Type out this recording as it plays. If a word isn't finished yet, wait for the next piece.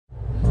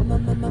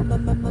Max.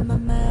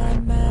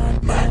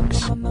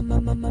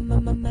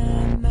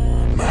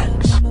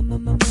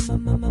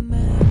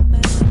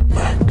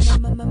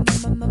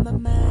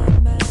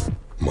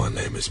 My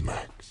name is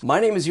Max. My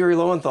name is Yuri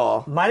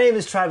Lowenthal. My name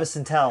is Travis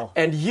Sintel.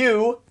 And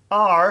you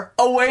are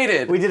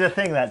awaited. We did a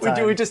thing that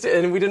time. We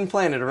didn't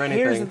plan it or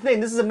anything. Here's the thing.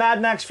 This is a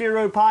Mad Max Fury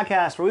Road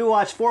podcast where we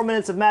watch 4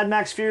 minutes of Mad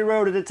Max Fury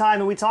Road at a time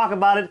and we talk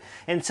about it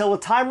until the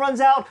time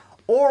runs out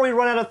or we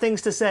run out of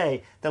things to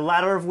say, the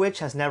latter of which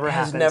has never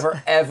happened. Has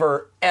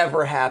never,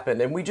 ever happened.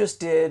 And we just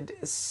did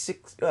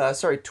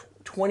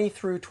 20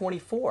 through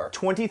 24.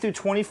 20 through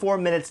 24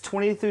 minutes,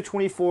 20 through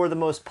 24, the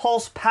most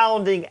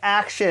pulse-pounding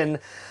action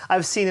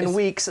I've seen in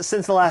weeks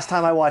since the last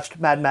time I watched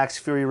Mad Max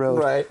Fury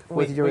Road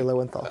with Yuri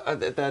Lowenthal.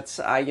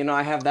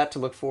 I have that to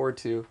look forward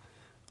to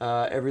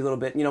every little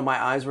bit. You know,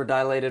 my eyes were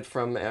dilated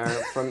from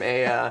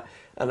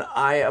an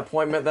eye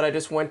appointment that I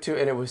just went to,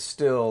 and it was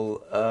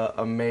still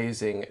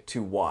amazing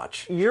to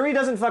watch. Yuri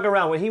doesn't fuck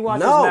around. When he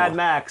watches Mad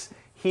Max,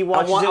 he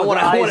watches it with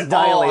eyes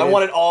dilated. I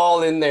want it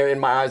all in there in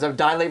my eyes. I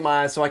dilate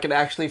my eyes so I can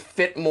actually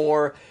fit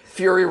more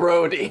Fury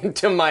Road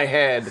into my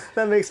head.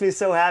 That makes me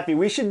so happy.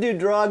 We should do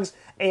drugs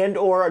and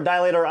or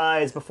dilate our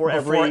eyes before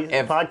every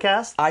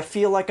podcast. I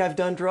feel like I've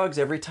done drugs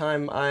every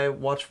time I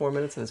watch 4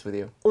 minutes of this with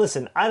you.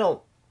 Listen,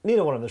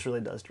 neither one of us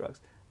really does drugs.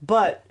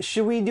 But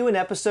should we do an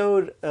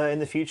episode in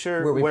the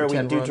future where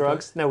we do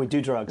drugs? No, we do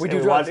drugs. We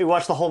do drugs. We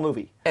watch the whole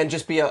movie. And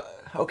just be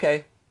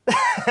okay.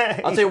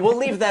 I'll tell you, we'll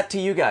leave that to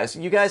you guys.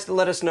 You guys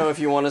let us know if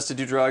you want us to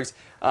do drugs.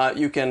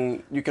 You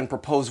can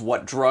propose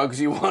what drugs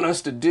you want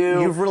us to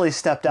do. You've really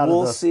stepped out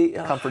of the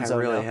comfort zone.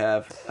 I really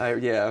have.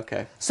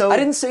 Okay. So I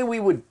didn't say we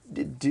would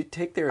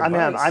take their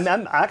advice. I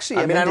don't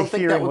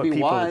think that would be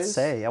people wise. would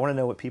say. I want to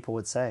know what people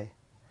would say.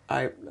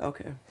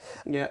 Okay.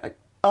 Yeah.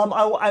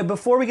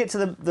 Before we get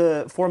to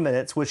the 4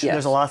 minutes, which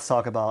there's a lot to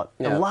talk about,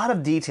 a lot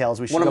of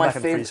details we should go back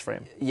and freeze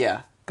frame.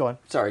 Yeah. Go on.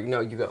 Sorry, no,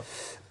 you go.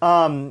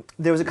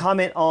 There was a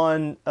comment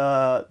on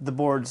the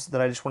boards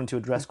that I just wanted to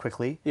address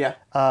quickly. Yeah.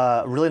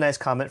 Really nice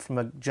comment from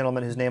a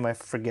gentleman whose name I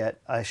forget.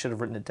 I should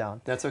have written it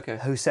down. That's okay.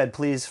 Who said,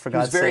 please, for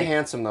God's sake. He was very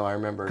handsome, though, I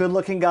remember.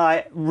 Good-looking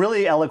guy.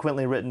 Really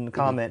eloquently written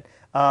comment.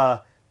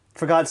 For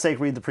God's sake,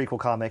 read the prequel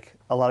comic.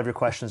 A lot of your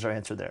questions are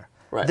answered there.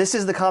 Right. This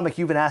is the comic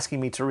you've been asking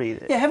me to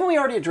read. Yeah, haven't we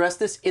already addressed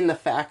this in the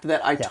fact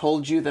that I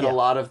told you that a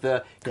lot of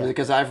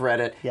because I've read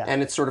it,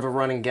 and it's sort of a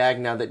running gag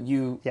now that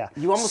you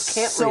almost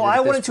can't read it So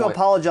I wanted to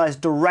apologize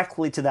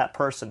directly to that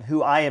person,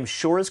 who I am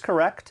sure is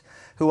correct,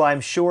 who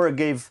I'm sure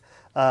gave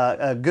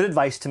good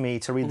advice to me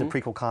to read the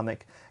prequel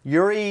comic.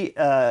 Yuri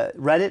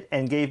read it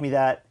and gave me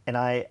that, and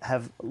I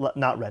have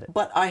not read it.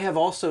 But I have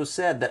also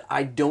said that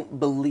I don't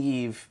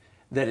believe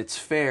that it's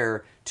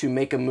fair to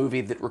make a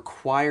movie that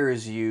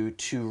requires you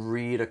to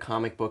read a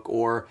comic book,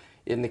 or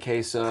in the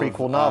case of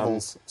prequel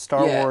novels,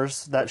 Star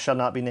Wars that shall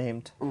not be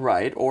named.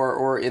 Right,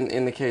 or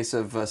in the case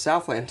of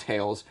Southland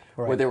Tales,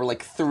 where there were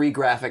like 3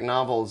 graphic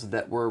novels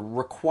that were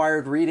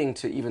required reading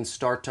to even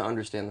start to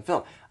understand the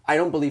film. I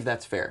don't believe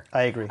that's fair.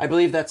 I agree. I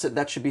believe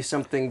that should be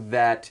something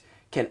that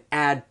can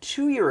add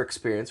to your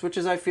experience, which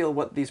is, I feel,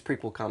 what these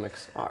prequel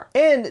comics are.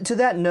 And to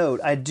that note,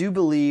 I do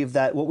believe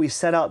that what we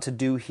set out to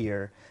do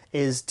here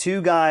is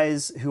two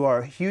guys who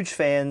are huge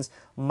fans,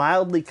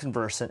 mildly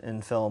conversant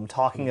in film,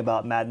 talking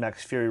about Mad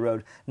Max Fury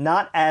Road,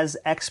 not as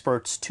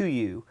experts to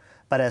you,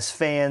 but as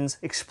fans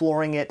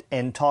exploring it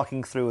and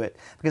talking through it.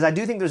 Because I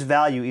do think there's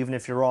value, even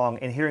if you're wrong,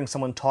 in hearing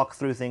someone talk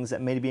through things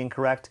that may be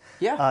incorrect,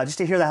 just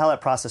to hear how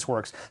that process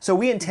works. So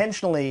we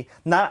intentionally,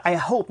 I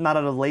hope not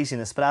out of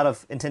laziness, but out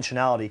of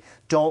intentionality,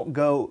 don't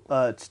go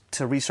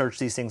to research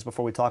these things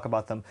before we talk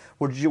about them.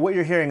 What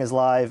you're hearing is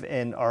live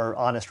and our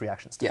honest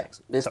reactions to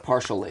things. It's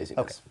partial laziness.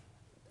 Okay.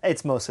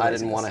 It's mostly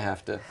laziness. I didn't want to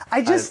have to.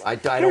 I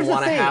don't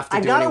want to have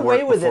to do any work. I got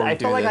away with it. I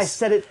felt like I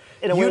said it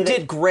in a way You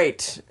did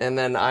great, and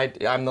then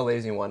I'm the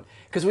lazy one.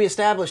 Because we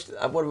established,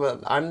 I'm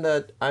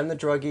the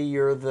druggie,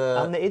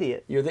 I'm the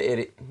idiot. You're the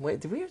idiot. Wait,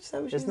 did we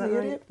establish you're the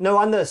idiot? No,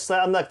 I'm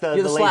like the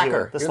You're the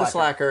slacker. You're the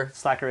slacker.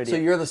 Slacker idiot.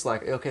 So you're the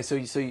slacker. Okay, so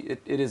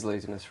it is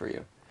laziness for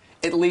you.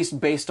 At least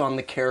based on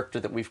the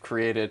character that we've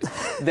created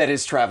that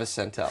is Travis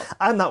Sintel.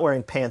 I'm not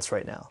wearing pants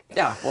right now.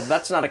 Yeah, well,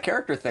 that's not a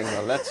character thing,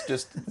 though. That's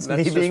just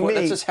me.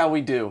 That's just how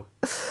we do.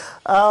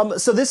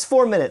 So this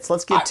 4 minutes,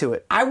 let's get to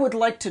it. I would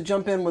like to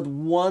jump in with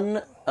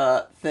one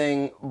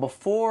thing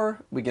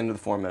before we get into the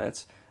 4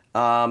 minutes.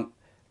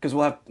 Because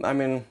we're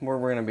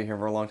going to be here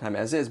for a long time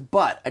as is.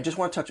 But I just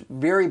want to touch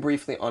very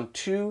briefly on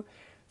 2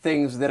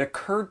 things that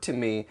occurred to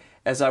me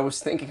as I was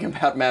thinking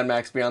about Mad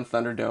Max Beyond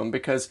Thunderdome,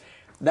 because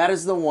that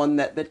is the one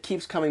that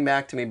keeps coming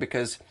back to me,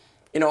 because,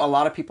 a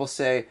lot of people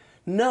say,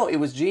 no, it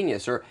was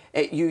genius, or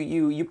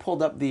you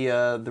pulled up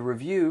the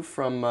review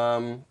from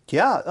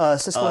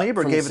Siskel and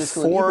Ebert gave it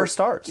 4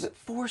 stars.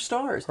 4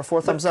 stars. Or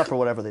 4 thumbs up or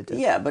whatever they did.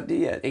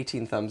 Yeah,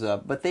 18 thumbs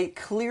up. But they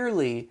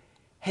clearly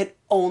had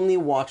only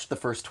watched the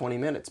first 20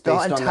 minutes based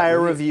on that The entire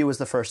review was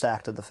the first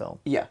act of the film.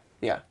 Yeah.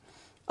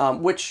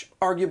 Which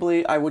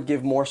arguably I would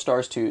give more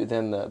stars to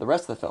than the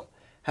rest of the film.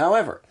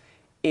 However,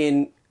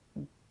 in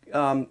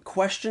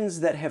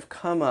questions that have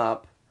come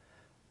up,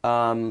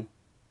 or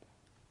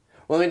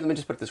Well, let me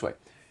just put it this way.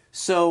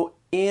 So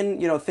in,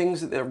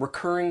 things that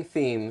recurring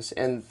themes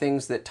and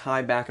things that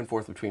tie back and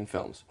forth between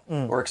films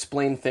or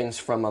explain things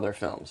from other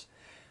films.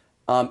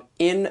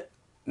 In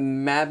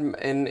Beyond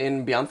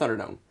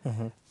Thunderdome,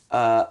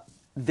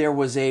 there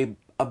was a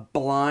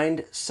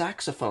blind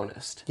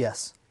saxophonist.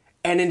 Yes.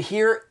 And in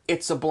here,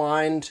 it's a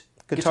blind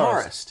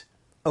guitarist.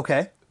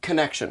 Okay.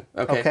 Connection.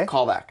 Okay.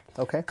 Callback.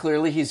 Okay.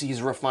 Clearly,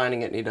 he's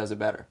refining it and he does it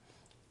better.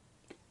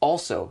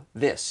 Also,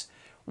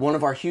 one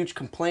of our huge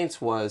complaints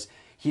was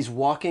he's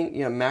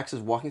walking. Max is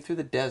walking through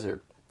the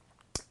desert,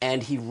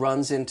 and he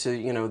runs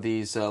into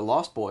these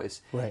Lost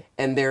Boys. Right.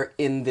 And they're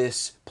in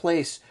this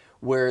place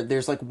where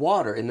there's like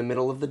water in the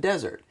middle of the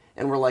desert,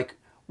 and we're like,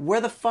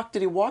 where the fuck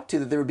did he walk to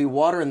that there would be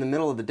water in the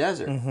middle of the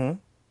desert? Mm-hmm.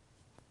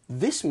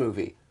 This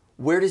movie,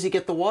 where does he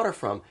get the water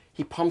from?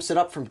 He pumps it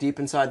up from deep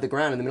inside the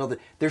ground in the middle of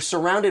the... They're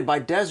surrounded by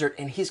desert,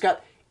 and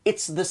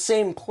it's the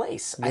same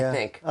place, I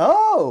think.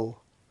 Oh!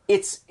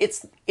 It's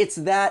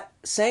that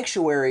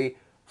sanctuary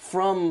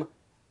from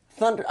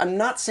Thunder... I'm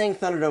not saying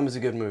Thunderdome is a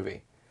good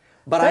movie,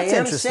 but That's I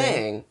am interesting.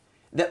 saying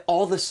that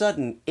all of a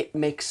sudden it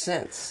makes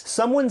sense.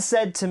 Someone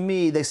said to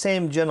me, the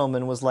same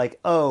gentleman was like,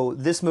 oh,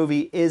 this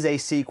movie is a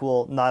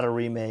sequel, not a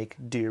remake.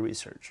 Do your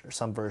research, or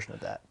some version of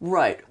that.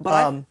 Right.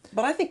 But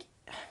I think...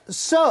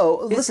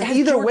 So, listen, has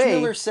either George way...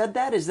 Miller said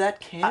that? Is that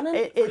canon?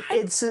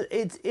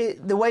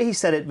 The way he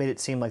said it made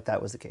it seem like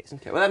that was the case.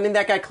 Okay. Well, I mean,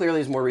 that guy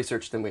clearly is more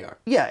researched than we are.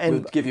 Yeah,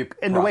 and We'll give you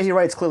and the way props. he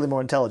writes clearly more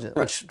intelligent,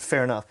 which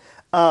fair enough.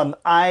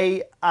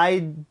 I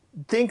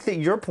think that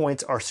your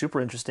points are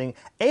super interesting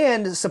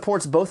and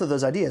supports both of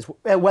those ideas.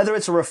 Whether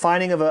it's a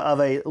refining of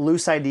a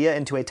loose idea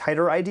into a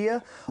tighter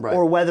idea, Right.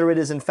 or whether it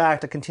is in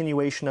fact a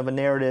continuation of a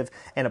narrative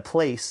and a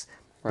place.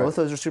 Both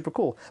those are super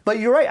cool. But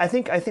you're right. I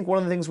think one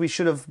of the things we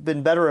should have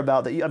been better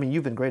about,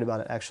 you've been great about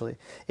it actually,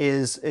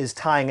 is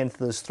tying into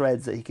those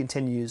threads that he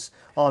continues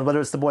on,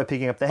 whether it's the boy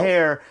picking up the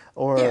hair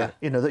or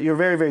that you're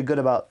very, very good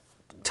about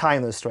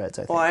tying those threads,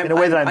 I think. Well, in a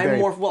way that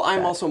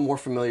I'm also more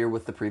familiar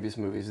with the previous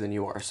movies than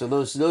you are. So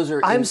those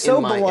are I'm so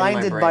in my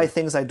blinded brain. by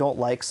things I don't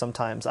like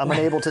sometimes. I'm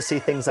unable to see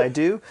things I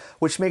do,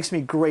 which makes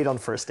me great on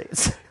first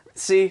dates.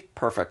 See?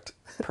 Perfect.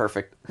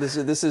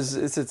 This is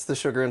it's the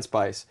sugar and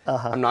spice.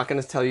 I'm not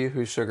going to tell you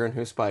who's sugar and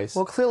who's spice.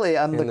 Well, clearly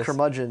I'm the this-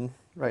 curmudgeon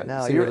right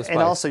now. so you're the spice.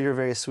 And also you're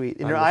very sweet.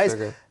 In I'm your the eyes,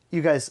 sugar.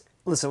 you guys,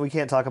 listen, we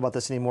can't talk about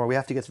this anymore. We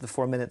have to get to the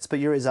 4 minutes, but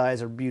Yuri's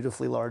eyes are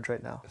beautifully large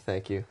right now.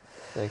 Thank you.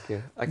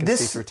 I can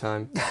see through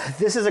time.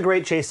 This is a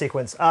great chase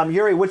sequence.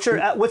 Yuri, what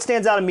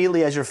stands out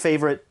immediately as your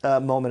favorite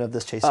moment of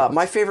this chase sequence?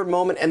 My favorite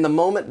moment, and the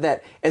moment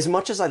that, as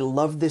much as I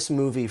love this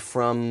movie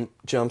from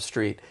Jump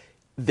Street,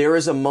 there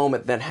is a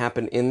moment that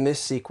happened in this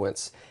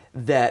sequence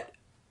that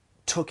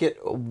took it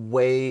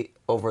way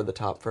over the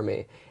top for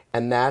me.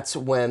 And that's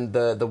when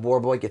the war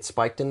boy gets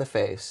spiked in the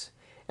face,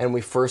 and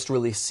we first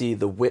really see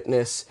the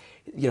witness,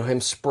 him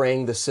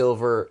spraying the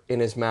silver in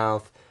his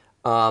mouth,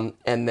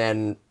 and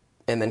then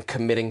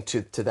committing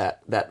to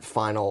that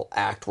final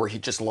act where he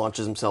just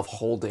launches himself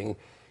holding,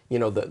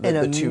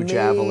 the two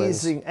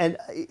javelins. And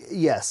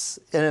yes,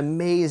 an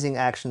amazing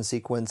action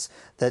sequence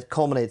that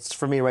culminates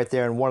for me right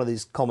there. And one of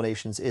these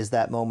culminations is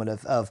that moment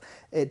of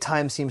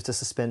time seems to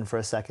suspend for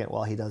a second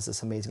while he does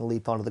this amazing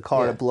leap onto the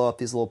car to blow up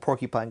these little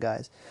porcupine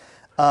guys.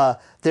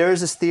 There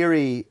is this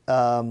theory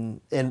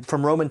from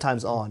Roman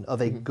times on of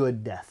a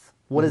good death.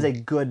 What is a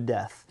good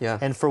death? Yeah.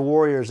 And for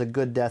warriors, a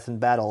good death in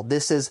battle.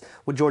 This is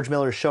what George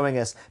Miller is showing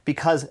us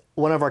because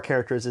one of our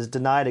characters is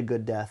denied a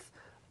good death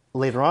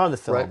later on in the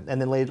film, Right.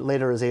 and then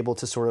later is able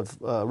to sort of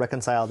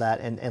reconcile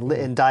that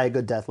and die a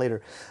good death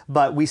later.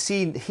 But we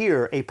see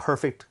here a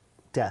perfect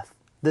death.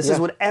 This is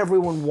what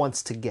everyone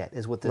wants to get,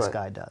 is what this Right.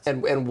 guy does.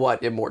 And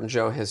what Immortan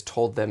Joe has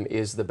told them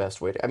is the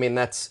best way to... I mean,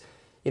 that's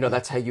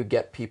how you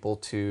get people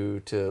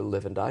to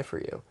live and die for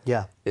you.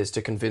 Yeah. Is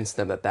to convince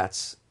them that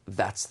that's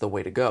the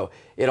way to go.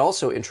 It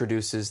also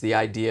introduces the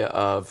idea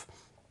of...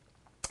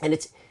 And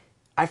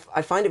I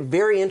find it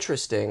very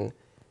interesting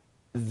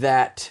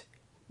that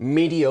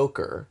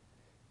mediocre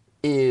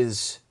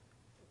is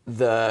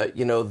the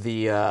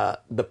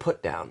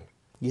put down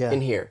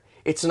in here.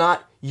 It's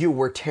not you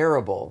were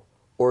terrible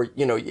or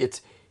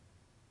it's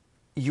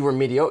you were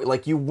mediocre.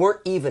 Like you weren't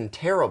even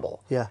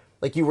terrible. Yeah.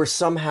 Like you were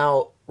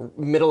somehow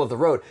middle of the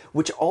road,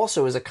 which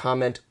also is a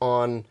comment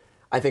on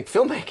I think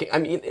filmmaking. I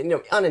mean,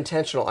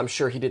 unintentional. I'm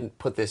sure he didn't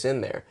put this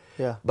in there.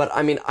 Yeah. But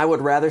I mean, I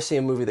would rather see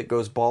a movie that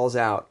goes balls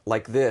out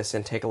like this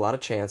and take a lot of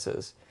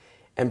chances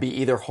and be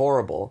either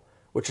horrible,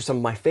 which are some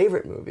of my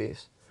favorite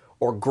movies,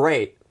 or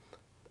great.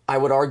 I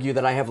would argue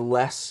that I have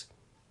less,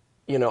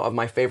 of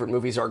my favorite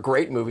movies are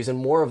great movies, and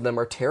more of them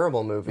are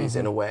terrible movies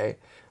in a way,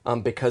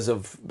 because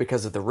of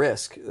the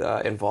risk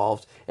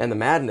involved and the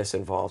madness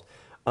involved.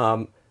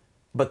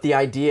 But the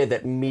idea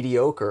that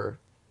mediocre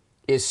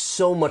is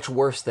so much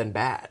worse than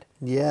bad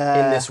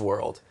in this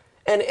world,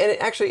 and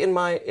actually in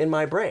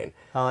my brain,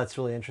 Oh, that's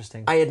really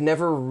interesting. I had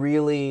never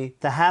really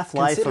The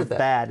half-life considered of that.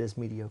 bad is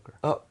mediocre.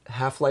 Oh,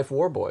 Half-Life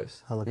War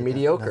Boys. Oh, look at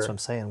Mediocre. That. That's what I'm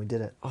saying. We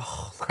did it.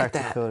 Oh, look Cracked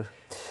at the that.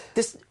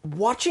 code.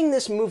 Watching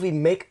this movie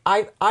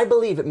I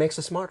believe it makes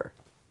us smarter.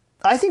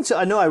 I think so.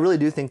 I really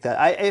do think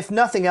that. If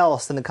nothing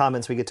else, then the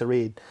comments we get to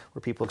read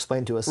where people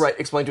explain to us. Right,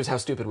 explain to us how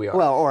stupid we are.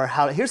 Well, or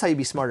here's how you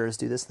be smarter is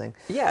do this thing.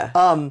 Yeah.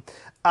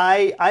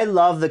 I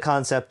love the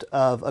concept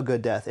of a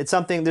good death. It's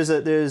something, there's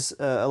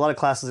a lot of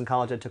classes in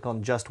college I took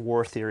on just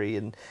war theory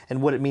and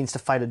what it means to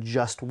fight a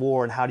just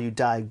war and how do you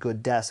die a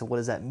good death and what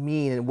does that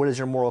mean and what does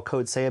your moral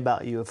code say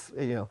about you. If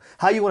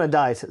how you want to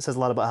die says a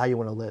lot about how you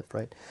want to live,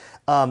 right?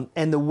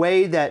 And the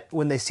way that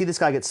when they see this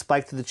guy get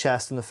spiked to the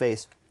chest and the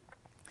face,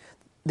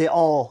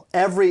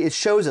 it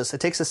shows us, it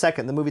takes a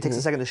second, the movie takes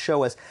a second to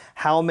show us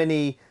how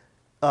many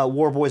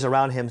war boys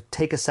around him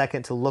take a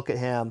second to look at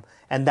him,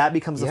 and that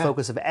becomes the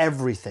focus of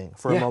everything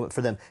for a moment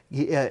for them.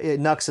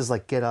 Nux is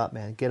like, get up,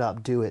 man, get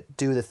up, do it,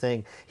 do the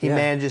thing. He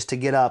manages to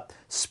get up,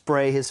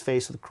 spray his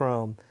face with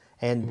chrome,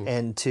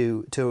 and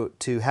to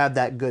have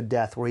that good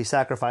death where he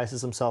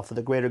sacrifices himself for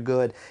the greater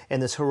good in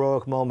this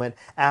heroic moment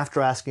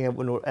after asking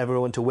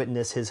everyone to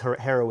witness his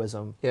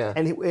heroism. Yeah.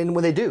 And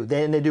when they do,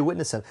 they do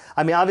witness him.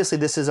 I mean, obviously,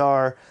 this is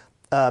our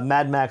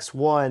Mad Max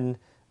 1,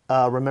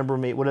 Remember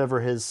Me,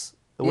 whatever his...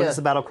 What is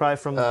the battle cry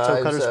from Toe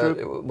Cutter's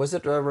group? Was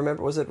it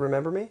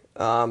Remember Me?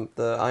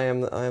 I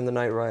am the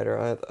Knight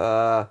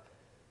Rider.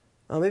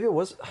 Maybe it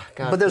was.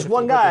 God, but there's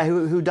one guy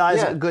who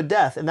dies a good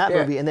death in that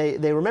movie, and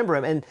they remember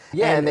him. And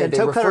they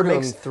Toe Cutter refer to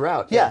makes him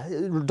throughout. Yeah,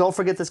 don't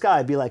forget this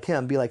guy. Be like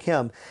him. Be like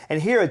him.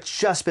 And here it's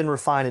just been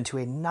refined into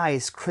a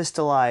nice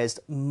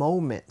crystallized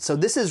moment. So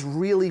this is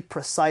really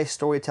precise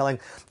storytelling.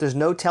 There's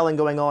no telling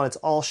going on. It's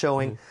all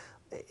showing.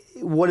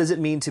 What does it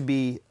mean to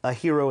be a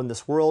hero in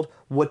this world?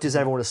 What does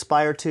everyone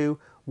aspire to?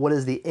 What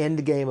is the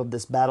end game of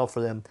this battle for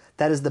them?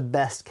 That is the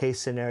best case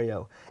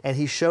scenario. And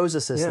he shows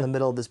us this in the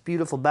middle of this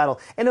beautiful battle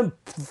in a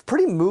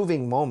pretty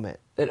moving moment.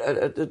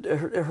 A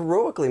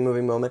heroically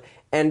moving moment.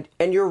 And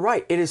you're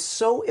right. It is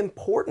so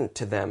important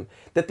to them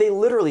that they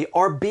literally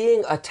are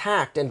being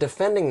attacked and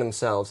defending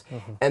themselves,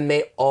 and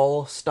they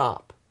all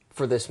stop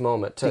for this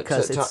moment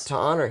to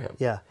honor him.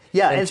 Yeah.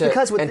 Yeah, and it's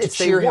because to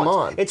cheer him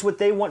on. It's what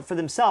they want for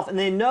themselves. And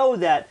they know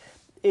that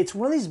it's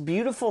one of these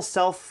beautiful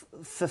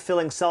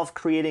self-fulfilling,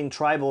 self-creating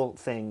tribal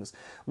things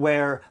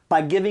where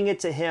by giving it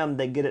to him,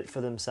 they get it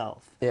for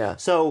themselves. Yeah.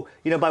 So,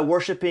 by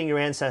worshiping your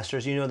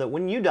ancestors, you know that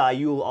when you die,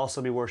 you will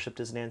also be worshipped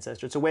as an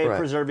ancestor. It's a way of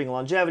preserving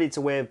longevity. It's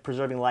a way of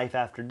preserving life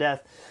after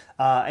death.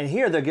 And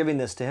here they're giving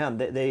this to him.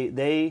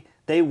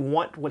 They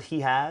want what he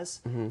has,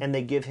 and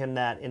they give him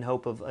that in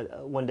hope of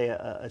one day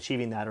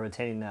achieving that or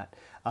attaining that.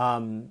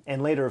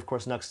 And later, of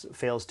course, Nux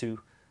fails to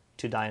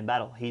die in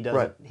battle. He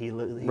doesn't. He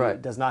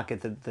does not get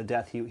the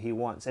death he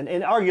wants, and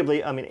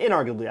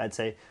inarguably, I'd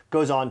say,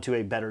 goes on to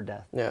a better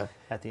death. Yeah.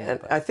 At the end.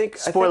 And I think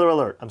spoiler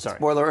alert. I'm sorry.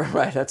 Spoiler.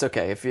 Right. That's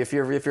okay. If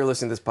you're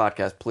listening to this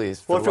podcast,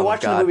 please. Well, if you're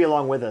watching the movie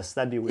along with us,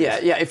 that'd be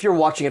weird. Yeah. If you're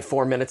watching it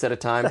 4 minutes at a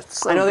time,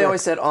 I know they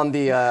always said on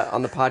the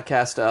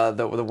podcast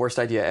the worst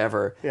idea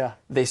ever. Yeah.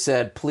 They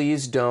said,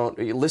 please don't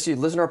listen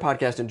to our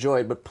podcast,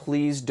 enjoy it, but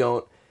please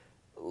don't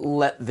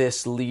let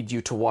this lead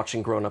you to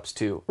watching Grown Ups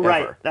 2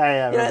 ever.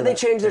 Right. They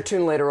changed their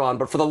tune later on,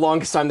 but for the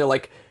longest time they're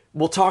like,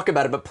 we'll talk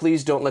about it, but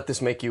please don't let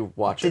this make you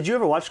watch it. Did you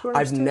ever watch Grown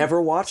Ups 2? I've never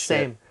watched it.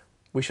 Same.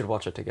 We should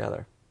watch it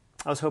together.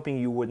 I was hoping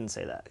you wouldn't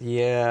say that.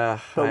 Yeah.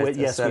 But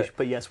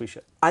yes, we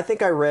should. I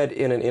think I read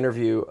in an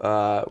interview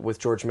with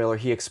George Miller,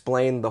 he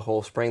explained the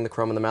whole spraying the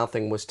chrome in the mouth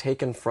thing was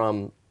taken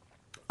from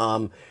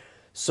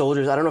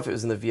soldiers. I don't know if it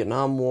was in the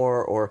Vietnam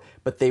War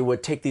but they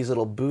would take these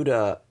little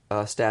Buddha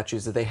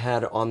statues that they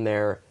had on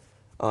their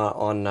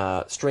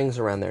strings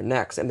around their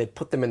necks, and they'd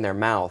put them in their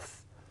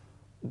mouth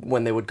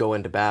when they would go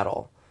into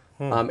battle.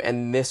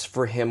 And this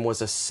for him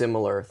was a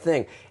similar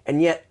thing.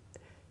 And yet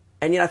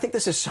I think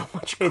this is so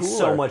much cooler. It's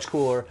so much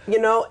cooler.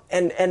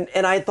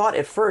 And I thought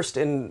at first,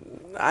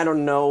 and I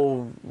don't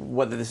know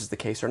whether this is the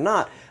case or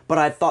not, but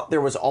I thought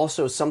there was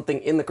also something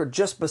in the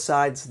just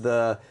besides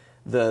the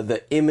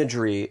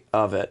imagery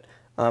of it,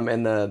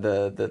 and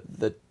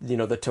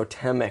the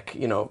totemic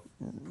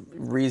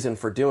reason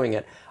for doing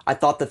it. I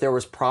thought that there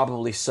was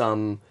probably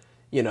some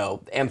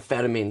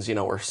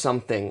amphetamines or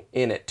something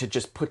in it to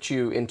just put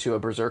you into a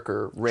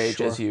berserker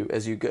rage as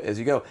you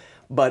go.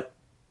 But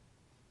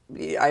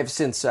I've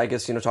since, I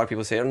guess, talked to people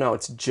who say, oh no,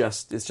 it's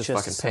just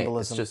fucking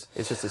symbolism. Paint.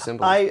 It's just a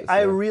symbolism.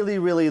 I really,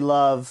 really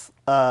love.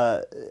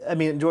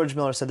 George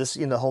Miller said this.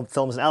 The whole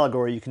film is an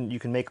allegory. You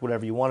can make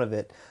whatever you want of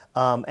it.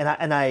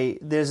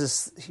 There's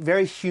this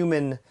very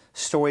human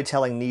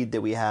storytelling need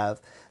that we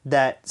have,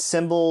 that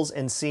symbols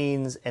and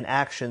scenes and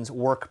actions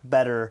work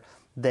better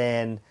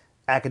than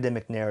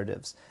academic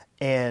narratives.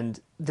 And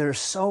there's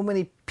so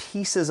many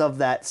pieces of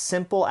that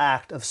simple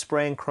act of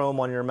spraying chrome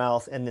on your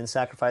mouth and then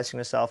sacrificing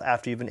yourself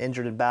after you've been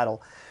injured in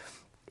battle.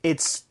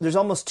 There's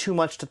almost too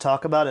much to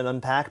talk about and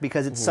unpack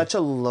because it's such a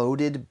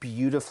loaded,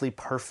 beautifully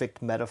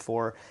perfect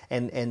metaphor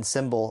and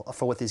symbol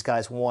for what these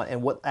guys want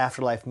and what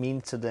afterlife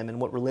means to them and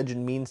what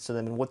religion means to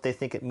them and what they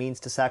think it means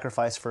to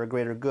sacrifice for a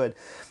greater good.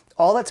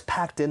 All that's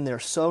packed in there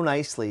so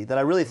nicely that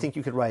I really think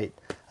you could write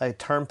a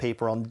term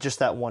paper on just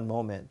that one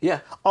moment. Yeah.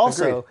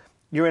 Also, agreed.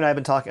 You and I have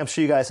been talking. I'm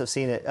sure you guys have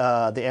seen it.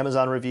 The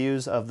Amazon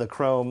reviews of the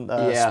chrome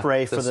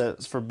spray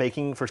for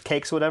baking for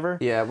cakes, or whatever.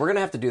 Yeah, we're gonna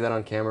have to do that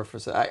on camera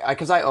because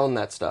I own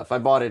that stuff. I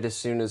bought it as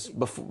soon as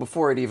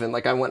before it even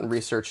I went and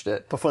researched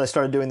it Before they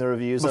started doing the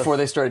reviews.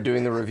 They started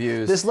doing the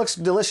reviews. This looks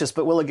delicious,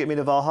 but will it get me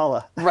to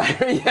Valhalla?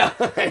 Right? Yeah.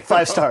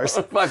 5 stars.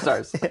 5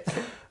 stars.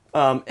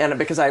 And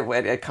because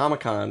at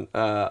Comic-Con,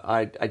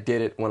 I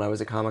did it when I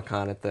was at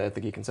Comic-Con at the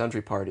Geek and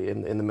Sundry party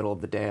in the middle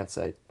of the dance.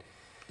 I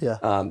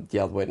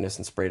yelled witness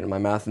and sprayed it in my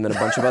mouth, and then a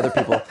bunch of other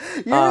people.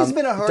 You've always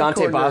been a hardcore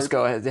Dante nerd.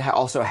 Bosco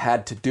also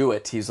had to do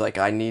it. He's like,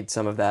 I need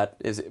some of that.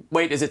 Is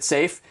it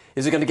safe?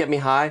 Is it going to get me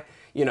high?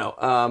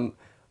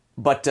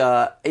 But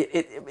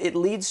it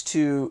leads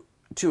to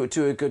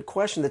a good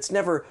question that's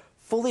never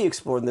fully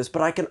explored in this.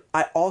 But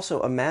I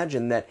also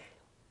imagine that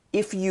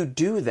if you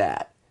do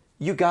that,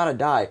 you gotta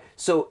die.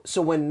 So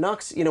when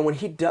Nux,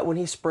 when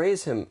he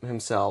sprays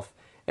himself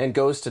and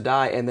goes to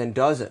die and then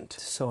doesn't.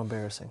 So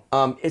embarrassing.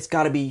 It's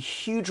got to be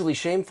hugely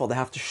shameful to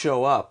have to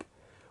show up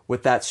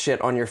with that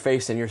shit on your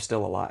face and you're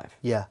still alive.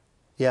 Yeah,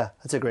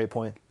 that's a great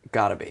point.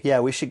 Gotta be.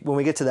 Yeah, we should when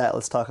we get to that.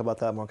 Let's talk about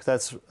that more because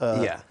that's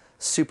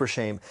super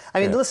shame.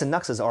 I mean, listen,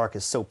 Nux's arc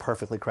is so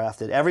perfectly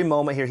crafted. Every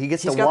moment here, he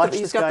gets to watch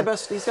this guy.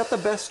 He's got the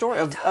best story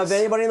of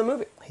anybody in the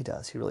movie. He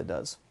does. He really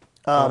does.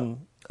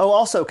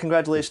 Also,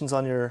 congratulations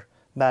on your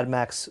Mad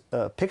Max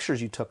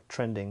pictures you took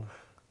trending.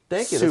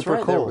 Thank you. Super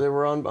That's right. cool. They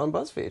were on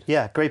BuzzFeed.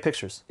 Yeah, great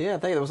pictures. Yeah,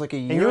 thank you. That was like a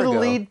year And you were the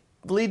ago.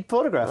 lead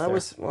photograph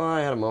there. I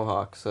had a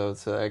mohawk, so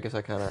I guess I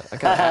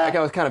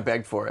was kind of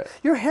begged for it.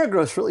 Your hair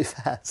grows really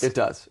fast. It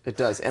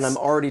does, and I'm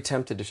already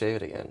tempted to shave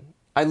it again.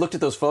 I looked at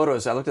those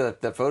photos. I looked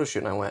at that photo shoot,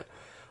 and I went,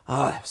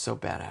 "Oh, that was so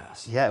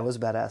badass." Yeah, it was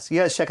badass. You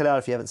guys check it out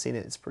if you haven't seen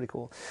it. It's pretty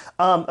cool.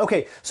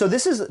 Okay, so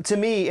this is, to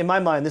me, in my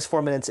mind, this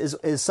 4 minutes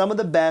is some of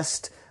the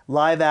best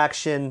live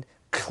action,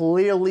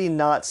 clearly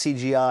not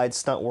CGI'd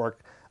stunt work.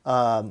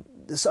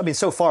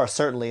 So far,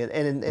 certainly,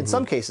 and in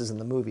some cases in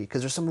the movie,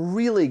 because there's some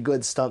really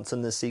good stunts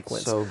in this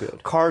sequence. So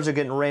good. Cars are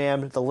getting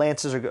rammed, the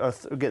lances are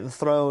getting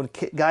thrown,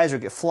 guys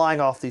are flying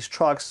off these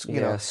trucks.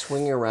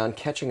 Swinging around,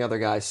 catching other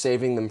guys,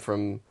 saving them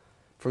from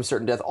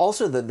certain death.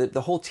 Also,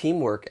 the whole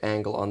teamwork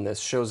angle on this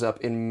shows up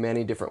in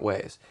many different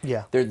ways.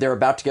 Yeah. They're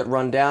about to get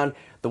run down.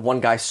 The one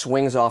guy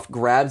swings off,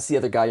 grabs the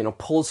other guy,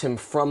 pulls him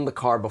from the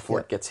car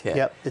before it gets hit.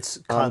 Yep, it's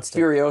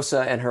constant.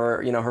 Furiosa and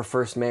her, her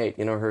first mate,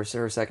 her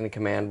second in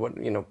command,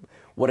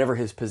 whatever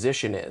his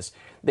position is,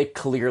 they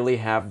clearly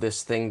have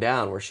this thing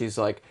down where she's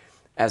like,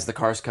 as the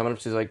car's coming up,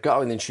 she's like,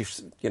 go, and then she,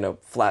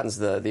 flattens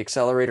the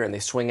accelerator, and they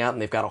swing out,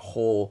 and they've got a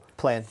whole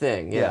plan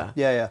thing. Yeah.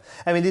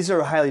 I mean, these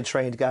are highly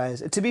trained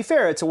guys. To be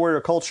fair, it's a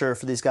warrior culture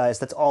for these guys.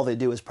 That's all they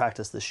do is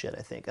practice this shit,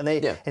 I think. And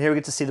here we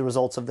get to see the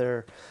results of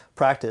their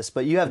practice.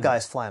 But you have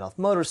guys flying off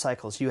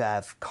motorcycles. You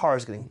have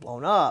cars getting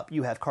blown up.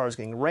 You have cars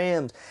getting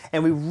rammed.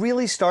 And we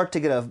really start to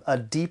get a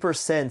deeper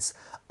sense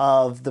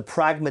of the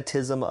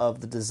pragmatism of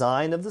the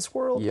design of this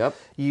world. Yep.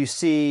 You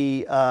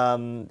see,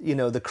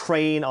 the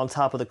crane on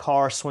top of the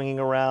car swinging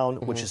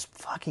around, which is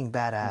fucking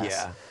badass.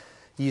 Yeah.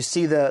 You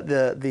see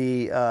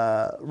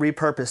the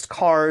repurposed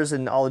cars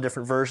and all the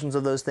different versions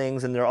of those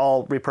things, and they're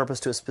all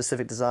repurposed to a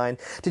specific design.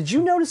 Did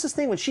you notice this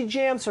thing when she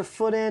jams her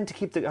foot in to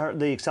keep the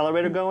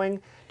accelerator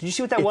going? Did you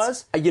see what that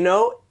was? Isn't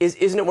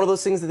it one of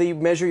those things that you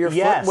measure your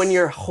foot when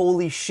you're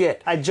holy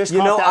shit? I just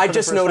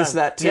noticed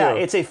that too. Yeah,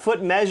 it's a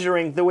foot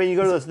measuring the way you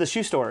go to the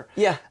shoe store.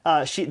 Yeah,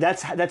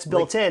 that's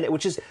built in,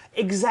 which is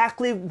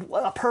exactly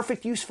a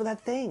perfect use for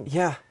that thing.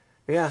 Yeah.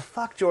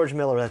 Fuck George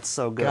Miller, that's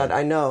so good. God,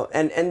 I know.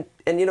 And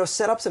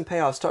setups and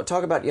payoffs.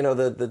 Talk about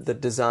the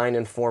design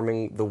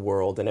informing the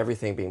world and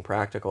everything being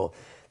practical.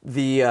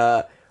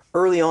 The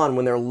early on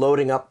when they're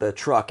loading up the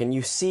truck and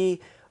you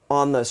see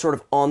on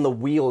the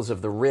wheels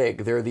of the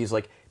rig there are these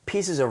like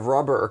pieces of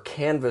rubber or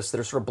canvas that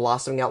are sort of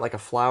blossoming out like a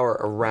flower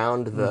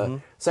around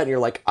the set, and you're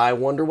like, I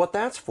wonder what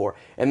that's for.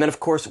 And then of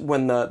course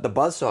when the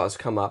buzzsaws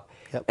come up.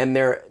 Yep. And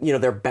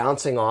they're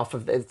bouncing off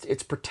of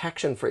it's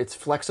protection it's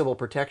flexible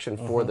protection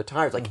for the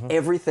tires, like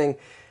everything.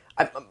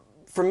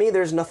 For me,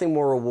 there's nothing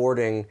more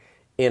rewarding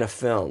in a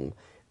film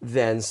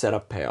than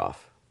setup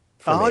payoff.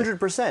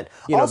 100%.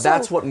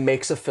 That's what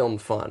makes a film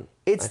fun.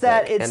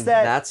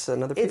 That's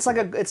another piece.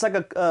 It's like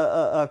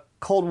a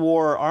Cold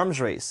War arms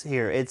race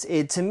here.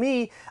 To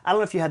me, I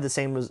don't know if you had the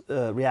same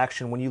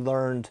reaction when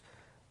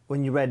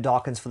you read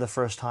Dawkins for the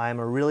first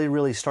time, or really,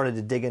 really started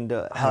to dig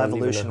into how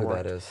evolution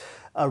worked. That is.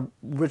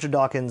 Richard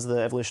Dawkins,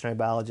 the evolutionary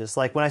biologist.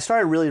 Like when I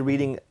started really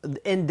reading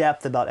in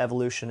depth about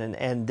evolution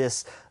and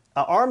this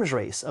arms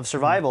race of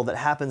survival that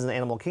happens in the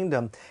animal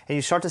kingdom, and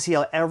you start to see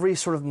how every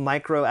sort of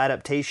micro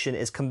adaptation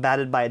is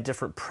combated by a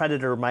different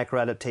predator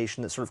micro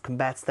adaptation that sort of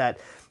combats that.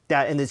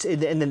 And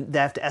then they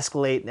have to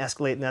escalate and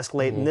escalate and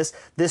escalate. And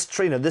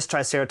this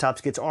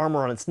Triceratops gets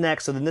armor on its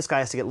neck, so then this guy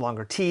has to get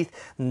longer teeth.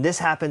 And this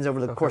happens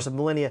over the course of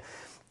millennia.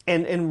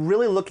 And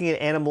really looking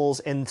at animals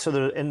and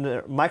in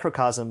the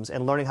microcosms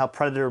and learning how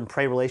predator and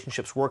prey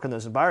relationships work in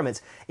those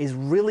environments is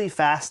really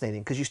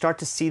fascinating, because you start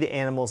to see the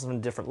animals in a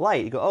different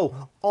light. You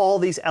go, all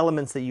these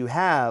elements that you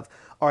have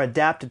are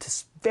adapted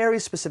to very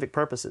specific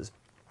purposes.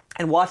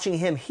 And watching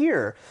him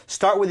here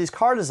start with these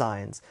car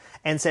designs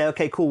and say,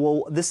 okay, cool,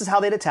 well, this is how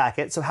they'd attack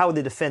it, so how would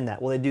they defend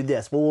that? Well, they do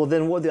this. Well,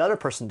 then what would the other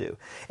person do?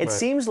 It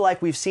seems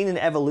like we've seen an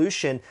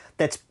evolution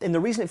and the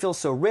reason it feels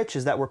so rich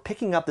is that we're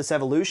picking up this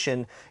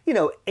evolution,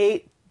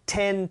 8,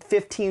 10,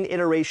 15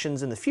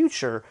 iterations in the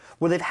future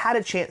where they've had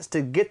a chance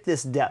to get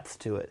this depth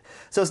to it.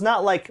 So it's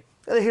not like,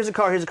 here's a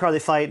car, they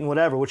fight and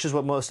whatever, which is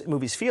what most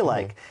movies feel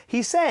like.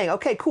 He's saying,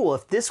 okay, cool,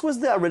 if this was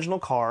the original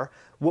car,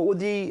 what would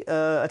the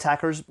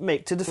attackers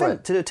make to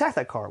defend to attack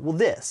that car? Well,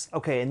 this.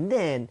 Okay,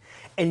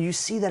 and you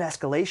see that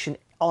escalation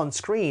on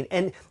screen,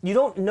 and you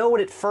don't know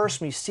it at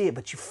first when you see it,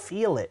 but you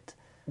feel it.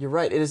 You're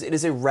right. It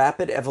is a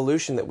rapid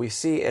evolution that we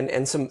see,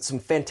 and some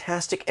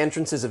fantastic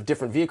entrances of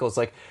different vehicles.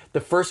 Like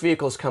the first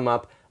vehicles come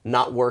up,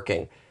 not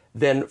working.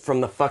 Then from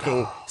the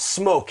fucking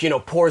smoke,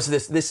 pours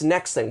this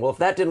next thing. Well, if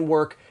that didn't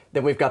work,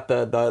 then we've got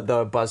the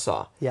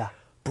buzzsaw. Yeah.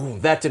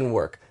 Boom, that didn't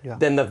work. Yeah.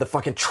 Then the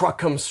fucking truck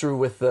comes through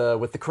with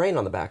the crane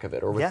on the back of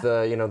it, or with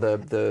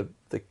the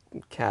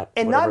cat,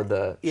 And whatever,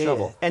 the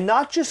shovel. And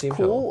not just Steam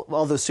cool,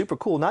 although super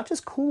cool, not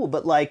just cool,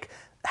 but like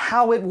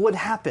how it would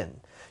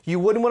happen. You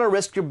wouldn't want to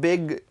risk your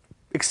big,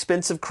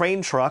 expensive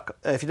crane truck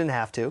if you didn't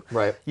have to.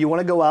 Right. You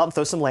want to go out and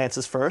throw some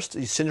lances first.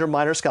 You send your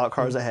minor scout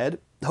cars ahead.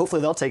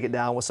 Hopefully they'll take it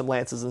down with some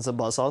lances and some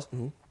buzzsaws.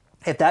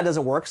 If that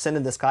doesn't work, send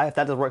in this guy. If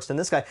that doesn't work, send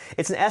this guy.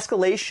 It's an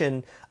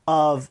escalation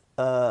of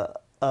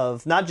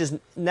not just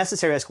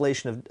necessary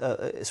escalation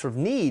of sort of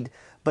need,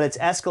 but it's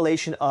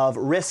escalation of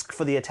risk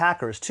for the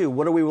attackers too.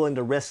 What are we willing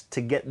to risk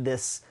to get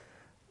this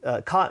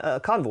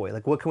convoy?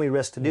 Like, what can we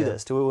risk to do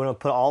this? Do we want to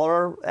put all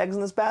our eggs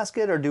in this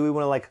basket, or do we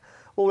want to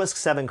we'll risk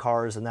 7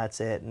 cars and that's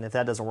it? And if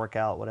that doesn't work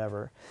out,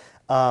 whatever.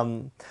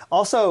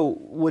 Also,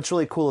 what's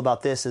really cool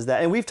about this is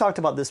that, and we've talked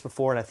about this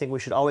before, and I think we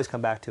should always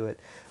come back to it,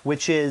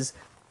 which is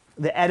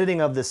the editing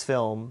of this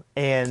film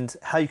and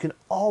how you can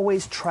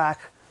always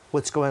track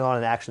what's going on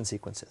in action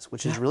sequences,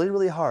 which is really,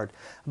 really hard.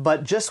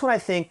 But just when I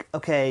think,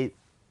 okay,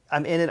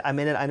 I'm in it, I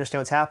understand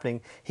what's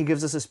happening, he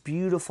gives us this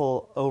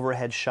beautiful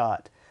overhead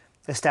shot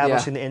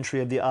establishing the entry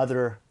of the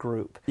other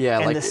group. Yeah,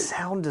 and like the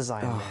sound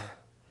design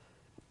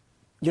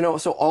there.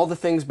 So all the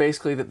things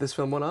basically that this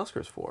film won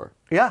Oscars for.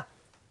 Yeah.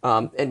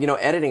 And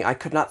editing, I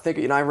could not think.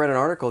 I read an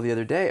article the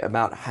other day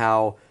about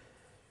how,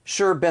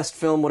 sure, best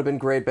film would have been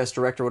great, best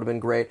director would have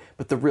been great,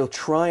 but the real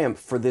triumph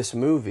for this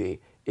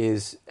movie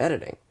is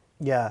editing.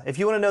 Yeah. If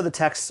you want to know the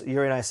texts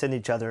Yuri and I send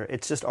each other,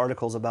 it's just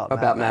articles about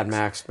Mad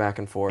Max back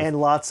and forth, and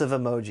lots of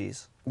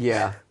emojis.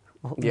 Yeah.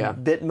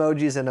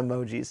 Bitmojis and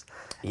emojis.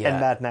 Yeah. And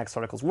Mad Max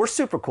articles. We're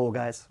super cool,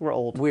 guys. We're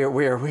old. We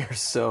are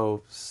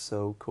so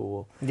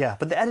cool. Yeah,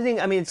 but the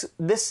editing,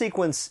 this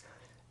sequence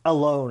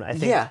alone, I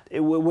think it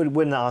would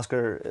win the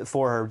Oscar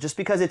for her, just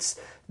because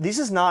this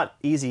is not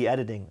easy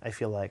editing, I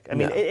feel like.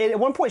 At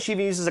one point she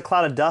even uses a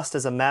cloud of dust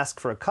as a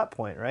mask for a cut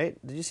point, right?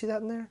 Did you see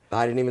that in there?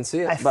 I didn't even see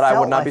it, but I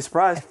would not be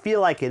surprised. I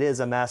feel like it is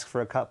a mask for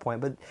a cut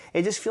point, but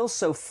it just feels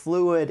so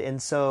fluid and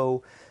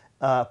so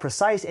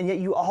precise, and yet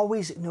you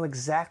always know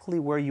exactly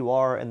where you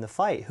are in the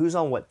fight, who's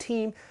on what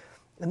team.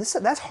 And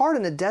that's hard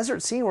in a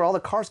desert scene where all the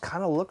cars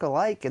kind of look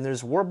alike, and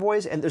there's war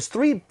boys, and there's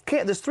three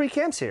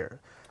camps here.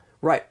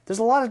 Right. There's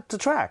a lot to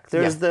track.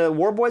 There's the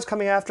war boys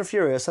coming after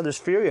Furiosa. There's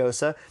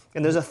Furiosa,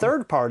 and there's a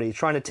third party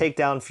trying to take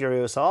down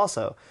Furiosa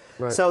also.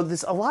 Right. So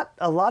there's a lot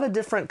of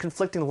different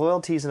conflicting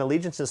loyalties and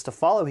allegiances to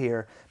follow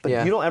here, but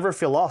you don't ever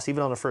feel lost,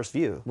 even on a first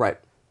view. Right.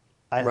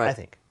 I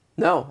think.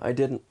 No, I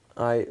didn't.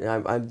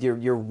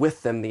 You're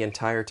with them the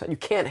entire time. You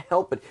can't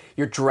help it.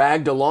 You're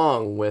dragged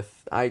along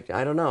with. I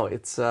don't know.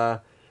 It's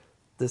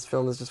this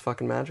film is just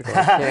fucking magical.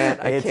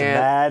 It's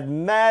mad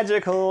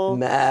magical.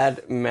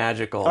 Mad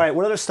magical. All right,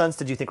 what other stunts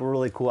did you think were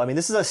really cool?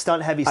 This is a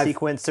stunt-heavy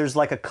sequence. There's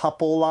like a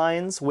couple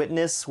lines: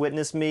 witness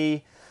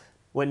me,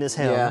 witness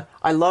him. Yeah,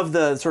 I love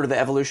the sort of the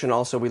evolution.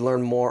 Also, we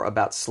learn more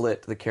about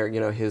Slit, the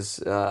character,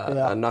 his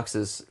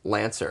Nux's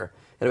Lancer,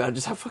 and about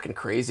just how fucking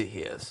crazy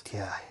he is.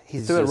 Yeah, he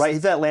threw it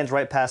right. That lands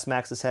right past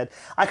Max's head.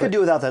 I could do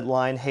without that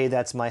line. Hey,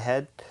 that's my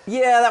head.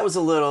 Yeah, that was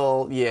a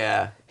little.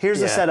 Yeah. Here's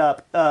the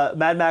setup.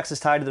 Mad Max is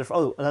tied to the.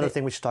 Oh, another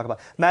thing we should talk about.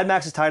 Mad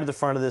Max is tied to the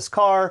front of this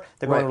car.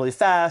 They're going really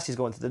fast. He's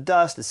going through the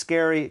dust. It's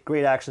scary.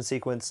 Great action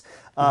sequence.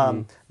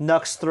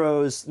 Nux's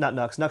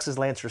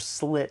Lancer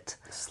Slit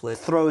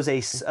throws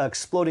a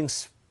exploding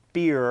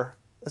spear.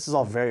 This is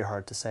all very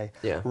hard to say.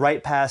 Yeah.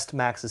 Right past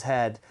Max's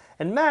head.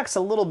 And Max,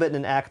 a little bit in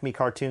an Acme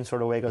cartoon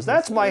sort of way, goes,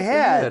 "That's my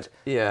head."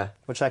 Yeah.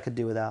 Which I could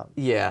do without.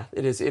 Yeah,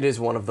 it is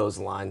one of those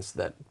lines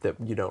that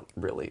you don't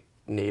really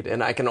need.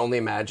 And I can only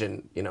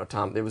imagine,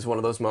 Tom, it was one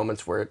of those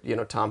moments where,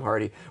 Tom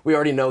Hardy, we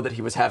already know that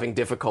he was having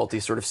difficulty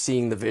sort of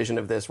seeing the vision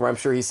of this, where I'm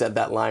sure he said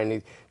that line and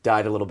he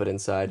died a little bit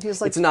inside. He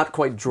was like, it's not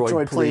quite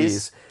droid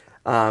please.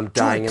 Dying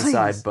droid,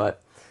 inside, please.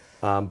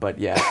 but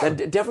yeah,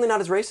 definitely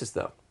not as racist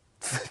though.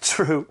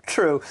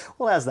 True.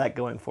 Well, it has that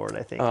going for it,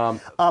 I think.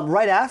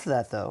 Right after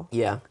that, though, we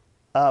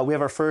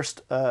have our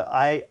first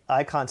eye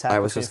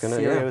contact between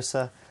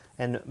Furiosa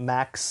and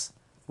Max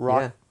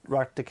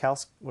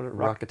Rokitansky.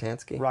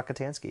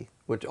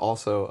 Which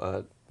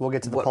also... we'll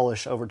get to the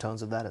Polish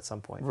overtones of that at some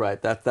point. Right,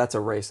 that's a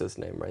racist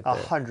name right there.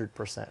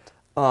 100%.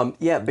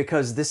 Yeah,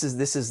 because this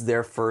is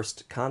their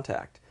first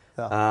contact.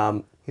 Yeah.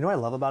 You know what I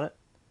love about it?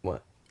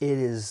 What?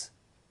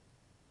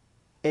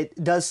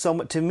 It does so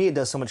much, to me it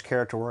does so much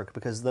character work,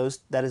 because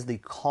that is the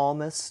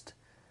calmest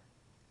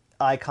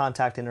eye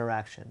contact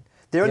interaction.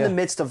 They're in the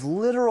midst of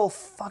literal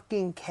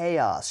fucking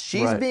chaos.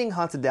 She's being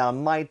hunted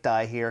down, might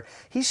die here.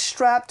 He's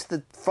strapped to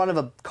the front of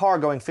a car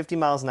going 50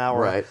 miles an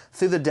hour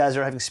through the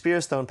desert, having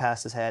spears thrown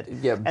past his head.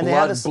 Yeah,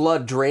 and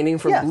blood draining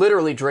from,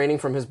 literally draining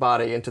from his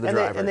body into the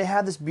driver. And they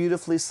have this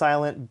beautifully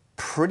silent,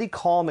 pretty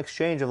calm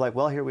exchange of like,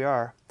 well, here we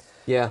are.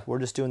 Yeah. We're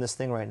just doing this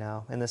thing right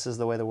now, and this is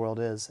the way the world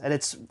is. And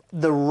it's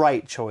the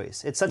right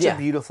choice. It's such a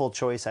beautiful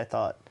choice, I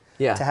thought.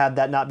 Yeah. To have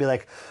that not be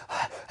like,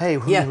 hey,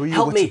 who are you?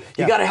 Help me.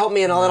 You got to help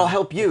me, and I'll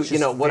help you. You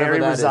know, whatever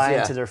that is. Very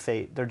resigned to their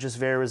fate. They're just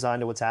very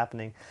resigned to what's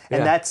happening.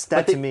 And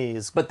that to me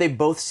is... But they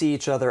both see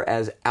each other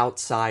as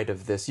outside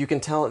of this. You can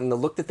tell in the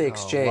look that they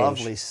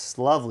exchange.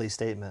 Lovely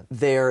statement.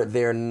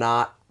 They're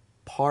not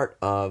part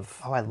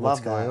of what's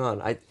going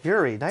on.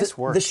 Yuri, nice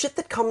work. The shit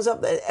that comes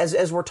up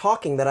as we're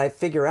talking that I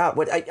figure out.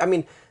 I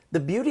mean,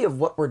 the beauty of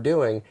what we're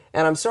doing,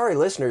 and I'm sorry,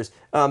 listeners,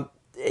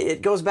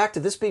 it goes back to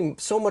this being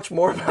so much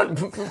more about...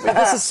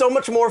 this is so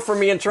much more for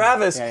me and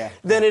Travis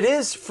than it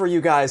is for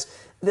you guys.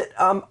 That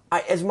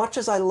as much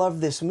as I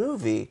love this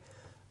movie,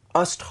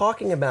 us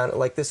talking about it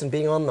like this and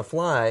being on the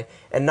fly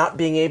and not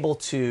being able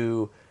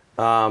to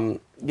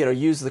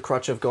use the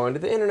crutch of going to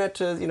the internet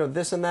to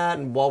this and that,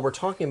 and while we're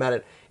talking about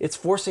it, it's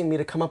forcing me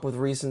to come up with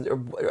reasons or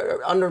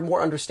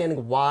more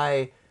understanding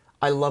why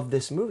I love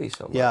this movie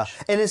so much. Yeah,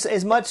 and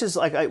as much as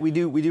we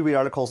do read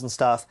articles and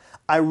stuff,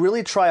 I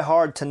really try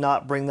hard to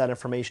not bring that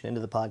information into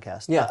the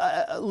podcast.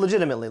 Yeah,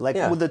 legitimately.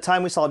 With the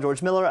time we saw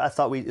George Miller, I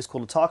thought it's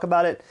cool to talk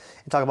about it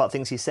and talk about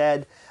things he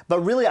said.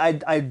 But really,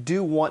 I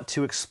do want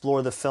to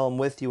explore the film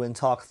with you and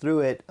talk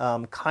through it,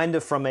 kind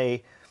of from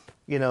a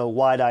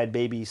wide-eyed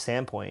baby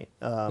standpoint,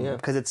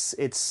 because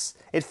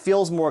it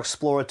feels more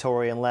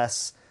exploratory and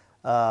less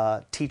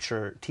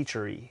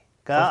teachery.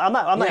 I'm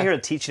not here to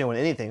teach anyone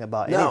anything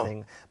about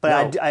anything,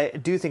 but I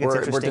do think it's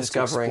interesting. We're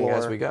discovering to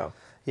explore, as we go.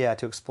 Yeah,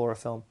 to explore a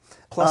film.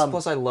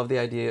 Plus, I love the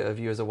idea of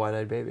you as a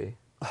wide-eyed baby.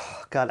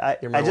 God,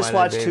 I just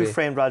watched Who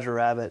Framed Roger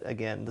Rabbit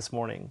again this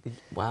morning.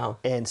 Wow.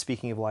 And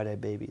speaking of wide-eyed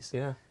babies,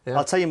 yeah.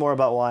 I'll tell you more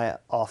about why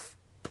off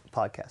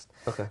podcast.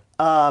 Okay.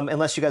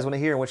 Unless you guys want to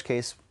hear, in which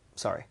case,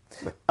 sorry.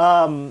 They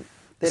don't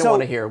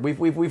want to hear.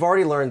 We've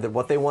already learned that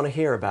what they want to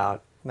hear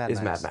about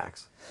is Mad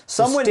Max.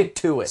 Stick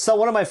to it. So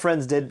one of my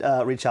friends did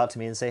reach out to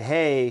me and say,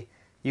 "Hey,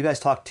 you guys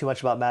talk too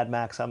much about Mad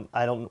Max.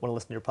 I don't want to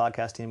listen to your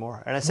podcast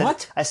anymore." And I said,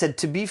 "What?" I said,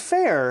 "To be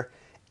fair,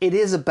 it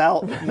is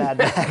about Mad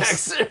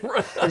Max."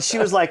 And she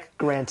was like,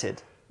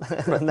 "Granted."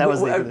 And that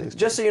was the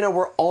just so you know,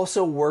 we're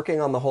also working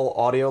on the whole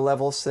audio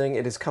levels thing.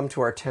 It has come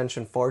to our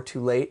attention far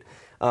too late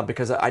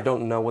because I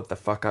don't know what the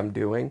fuck I'm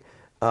doing,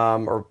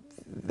 or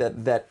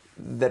that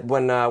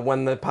when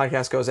the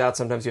podcast goes out,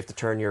 sometimes you have to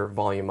turn your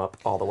volume up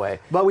all the way.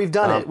 But we've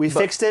done it. We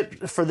fixed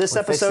it for this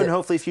episode and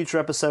hopefully future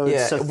episodes.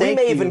 Yeah. So we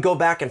may even go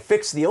back and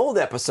fix the old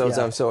episodes.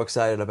 Yeah. I'm so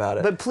excited about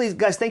it. But please,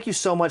 guys, thank you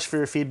so much for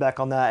your feedback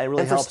on that. It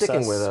really helps for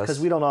sticking with us, because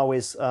we don't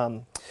always,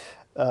 listen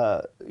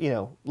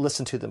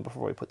to them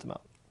before we put them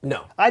out.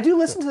 No, I do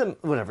listen to them.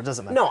 Whatever, it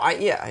doesn't matter. No,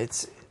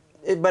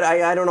 but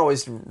I don't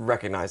always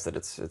recognize that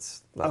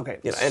it's not, okay.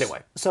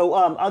 Anyway. So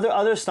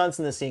other stunts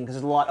in the scene, because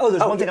there's a lot. Oh,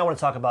 there's one thing I want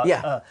to talk about.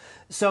 Yeah.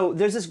 So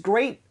there's this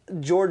great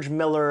George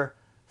Miller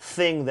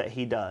thing that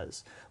he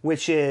does,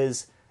 which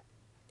is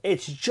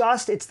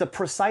it's the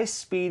precise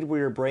speed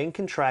where your brain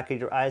can track it,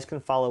 your eyes can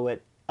follow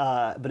it,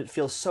 but it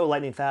feels so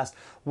lightning fast.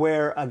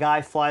 Where a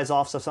guy flies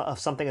off of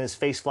something and his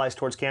face flies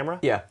towards camera.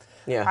 Yeah.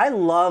 Yeah. I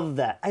love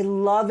that. I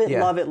love it.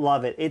 Yeah. Love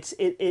it. It's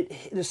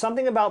there's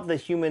something about the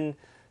human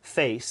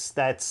face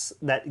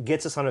that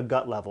gets us on a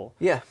gut level.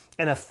 Yeah.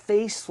 And a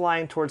face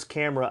flying towards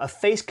camera, a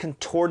face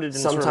contorted and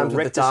sometimes sort of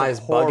with its eyes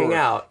bugging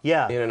out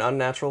in an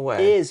unnatural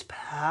way is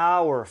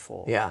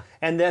powerful. Yeah.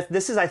 And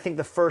this is, I think,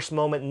 the first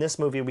moment in this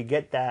movie we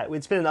get that.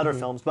 It's been in other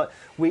films, but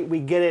we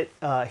get it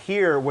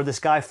here where this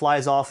guy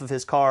flies off of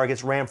his car,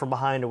 gets rammed from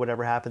behind or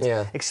whatever happens.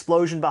 Yeah.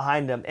 Explosion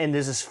behind him, and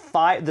there's this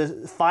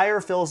the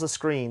fire fills the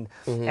screen,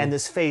 and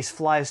this face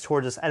flies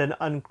towards us at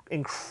an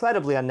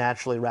incredibly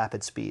unnaturally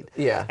rapid speed.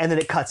 Yeah. And then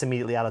it cuts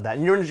immediately out of that,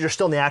 and you're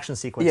still in the action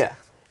sequence. Yeah.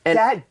 And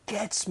that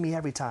gets me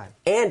every time.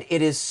 And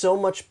it is so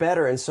much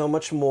better and so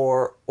much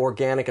more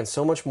organic and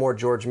so much more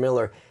George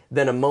Miller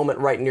than a moment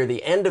right near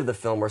the end of the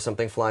film where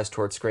something flies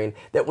towards screen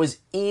that was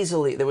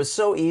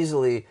so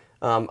easily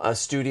a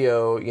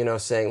studio,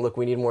 saying, look,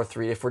 we need more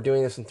 3D. If we're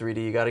doing this in 3D,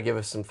 you got to give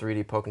us some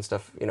 3D poking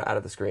stuff, out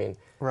of the screen.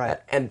 Right.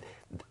 And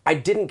I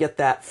didn't get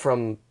that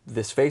from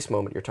this face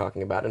moment you're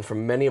talking about and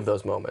from many of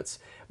those moments,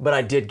 but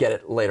I did get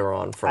it later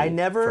on from... I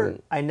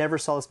never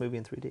saw this movie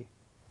in 3D.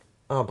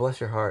 Oh, bless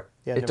your heart.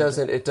 Yeah, it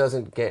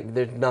doesn't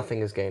gain, nothing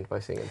is gained by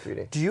seeing it in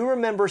 3D. Do you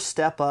remember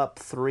Step Up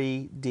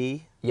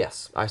 3D?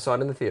 Yes, I saw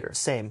it in the theater.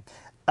 Same.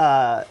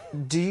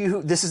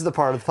 This is the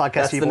part of the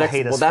podcast people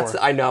hate us for.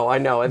 I know.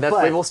 And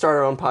we will start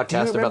our own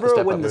podcast about the Step Up movies. Do you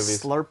remember when the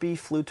Slurpee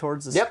flew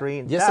towards the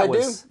screen? Yes, I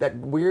do. That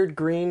weird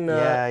green,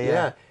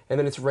 yeah. And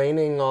then it's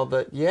raining all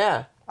the,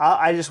 yeah.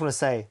 I just want to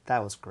say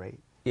that was great.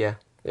 Yeah,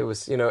 it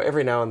was.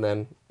 Every now and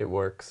then it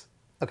works.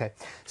 Okay,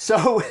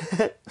 so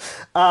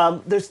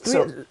there's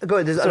three. Go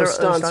ahead. There's So other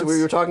stunts.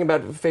 We were talking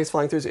about face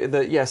flying through.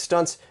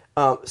 Stunts.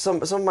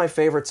 Some of my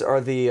favorites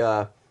are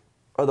the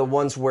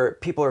ones where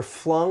people are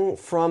flung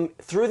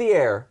through the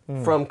air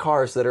from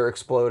cars that are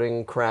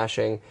exploding,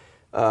 crashing,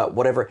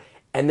 whatever,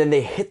 and then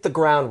they hit the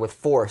ground with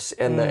force,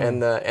 and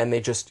they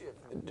just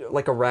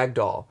like a rag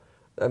doll.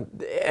 And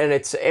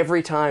it's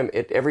every time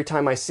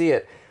I see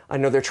it, I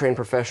know they're trained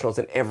professionals,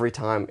 and every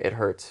time it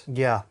hurts.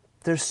 Yeah,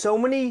 there's so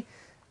many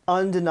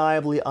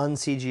undeniably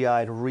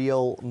un-CGI'd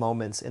real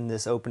moments in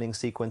this opening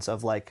sequence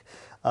of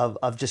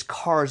of just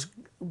cars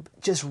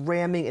just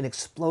ramming and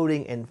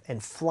exploding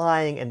and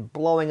flying and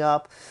blowing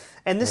up.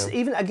 And this,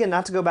 even, again,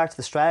 not to go back to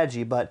the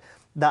strategy, but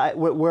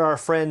where our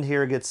friend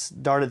here gets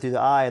darted through the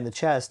eye and the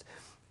chest,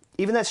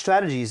 even that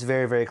strategy is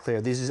very, very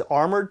clear. These are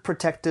armored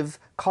protective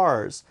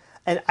cars.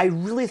 And I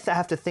really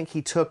have to think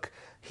he took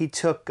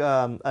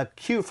a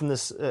cue from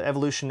this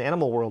evolution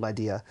animal world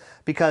idea,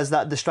 because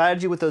the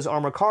strategy with those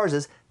armored cars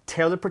is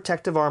tear the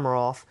protective armor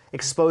off,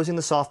 exposing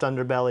the soft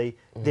underbelly,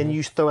 then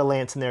you throw a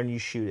lance in there and you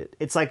shoot it.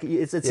 It's like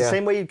it's the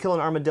same way you'd kill an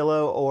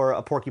armadillo or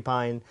a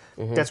porcupine.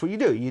 That's what you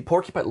do.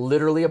 Porcupine,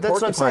 literally that's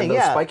porcupine. What I'm saying. Those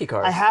Yeah, spiky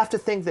cars. I have to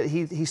think that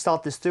he's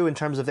thought this through in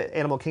terms of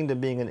Animal Kingdom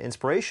being an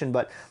inspiration.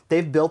 But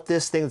they've built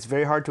this thing that's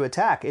very hard to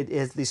attack.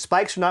 These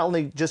spikes are not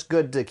only just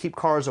good to keep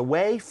cars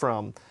away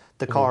from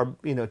the car,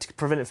 to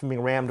prevent it from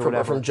being rammed or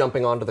whatever. From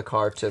jumping onto the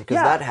car too, because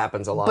that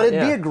happens a lot. But it'd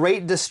be a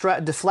great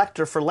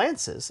deflector for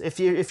lances. If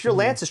your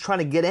lance is trying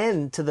to get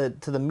into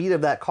the meat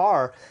of that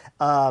car,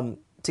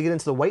 to get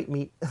into the white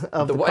meat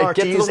of the car.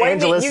 Get to the white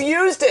meat. You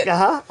used it.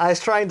 I was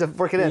trying to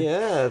work it in.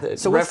 Yeah.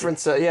 So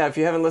reference. If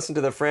you haven't listened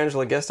to the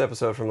Frangela guest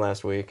episode from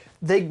last week,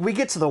 we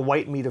get to the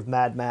white meat of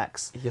Mad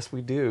Max. Yes,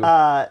 we do.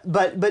 But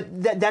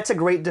that's a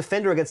great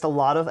defender against a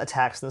lot of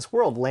attacks in this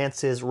world.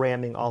 Lances,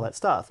 ramming, all that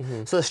stuff.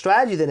 So the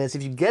strategy then is,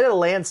 if you get a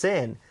lance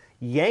in,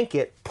 yank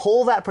it,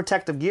 pull that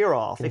protective gear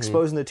off,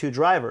 exposing the two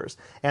drivers,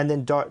 and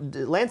then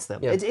lance them.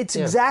 Yeah. It's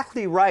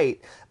exactly right,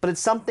 but it's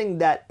something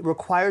that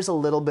requires a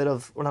little bit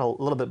of, well, not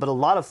a little bit, but a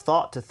lot of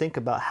thought to think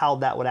about how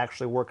that would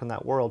actually work in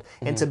that world,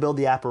 and to build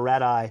the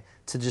apparatus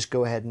to just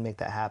go ahead and make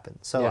that happen.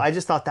 So I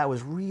just thought that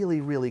was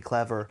really, really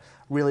clever,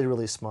 really,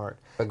 really smart.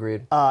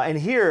 Agreed. And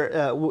here,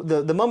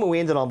 the moment we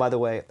ended on, by the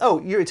way,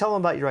 Yuri, tell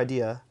them about your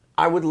idea.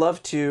 I would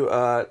love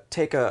to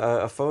take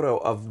a photo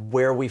of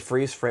where we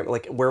freeze frame,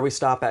 like where we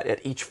stop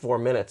at each 4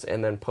 minutes,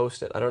 and then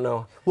post it. I don't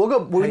know.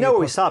 We know where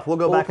we stopped. We'll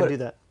go back and do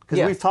that,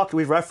 because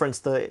we've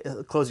referenced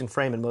the closing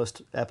frame in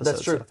most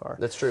episodes so far.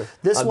 That's true.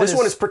 This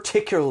one is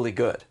particularly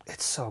good.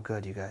 It's so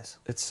good, you guys.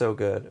 It's so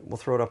good. We'll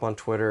throw it up on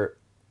Twitter,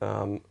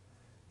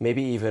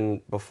 maybe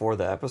even before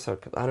the episode.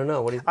 I don't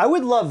know. What do you? I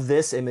would love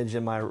this image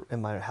in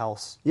my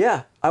house.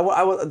 Yeah, I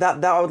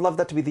would love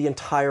that to be the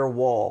entire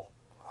wall.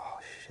 Oh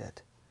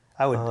shit.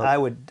 I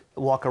would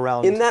walk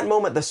around. In that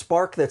moment, the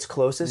spark that's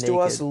closest to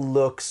us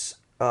looks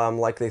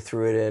like they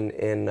threw it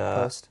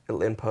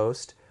in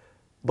post,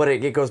 but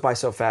it goes by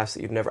so fast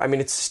that you'd never. I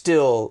mean, it's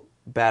still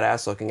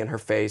badass looking in her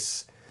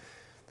face.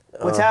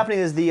 What's happening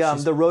is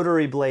the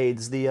rotary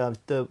blades, the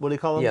what do you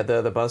call them? Yeah,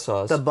 the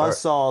buzzsaws. The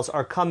buzzsaws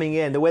are coming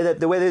in. The way that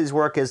these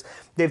work is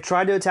they've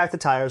tried to attack the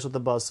tires with the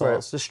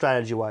buzzsaws, just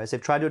strategy-wise.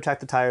 They've tried to attack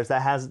the tires.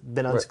 That has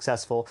been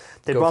unsuccessful.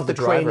 They brought the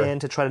crane in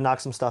to try to knock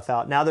some stuff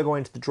out. Now they're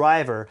going to the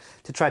driver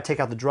to try to take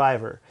out the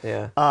driver.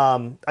 Yeah.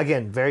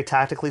 Again, very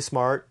tactically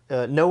smart.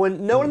 No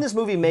one in this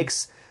movie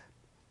makes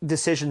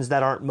decisions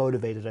that aren't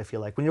motivated. I feel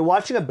like when you're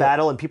watching a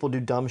battle and people do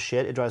dumb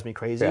shit, it drives me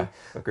crazy. Yeah,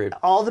 agreed.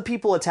 All the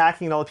people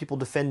attacking and all the people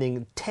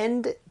defending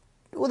tend,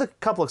 with a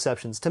couple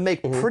exceptions, to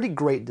make pretty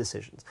great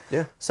decisions.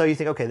 Yeah. So you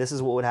think, okay, this is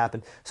what would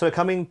happen. So they're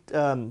coming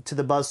to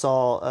the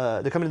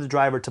buzzsaw. They're coming to the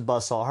driver to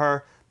buzzsaw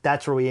her.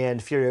 That's where we end.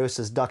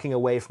 Furiosa's ducking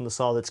away from the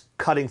saw that's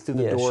cutting through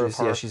the door of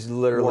her. Yeah, she's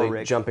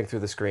literally jumping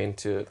through the screen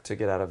to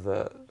get out of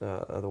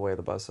the way of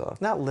the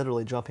buzzsaw. Not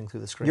literally jumping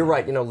through the screen. You're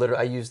right. Literally,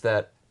 I used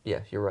that.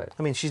 Yeah, you're right.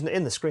 I mean, she's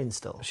in the screen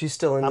still. She's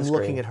still in the screen.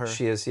 I'm looking at her.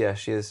 She is,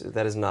 she is.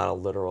 That is not a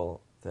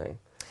literal thing.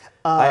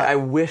 I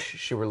wish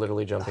she were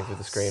literally jumping through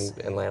the screen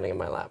and landing in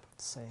my lap.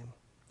 Same.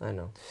 I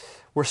know.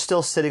 We're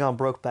still sitting on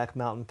Brokeback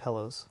Mountain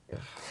pillows. Yeah,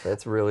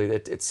 that's really,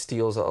 it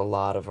steals a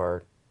lot of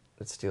our,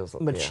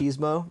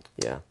 machismo.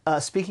 Yeah.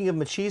 Speaking of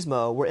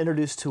machismo, we're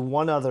introduced to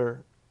one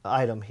other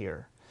item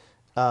here,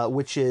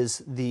 which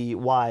is the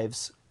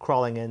wives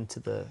crawling into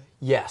the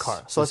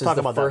car. So let's talk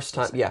about that. First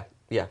time.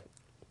 Yeah.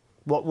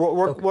 Well,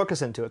 work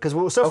us into it,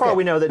 because so far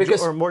we know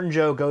that Morton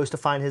Joe goes to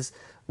find his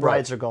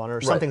brides are gone, or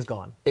something's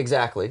gone.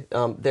 Exactly.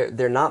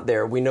 They're not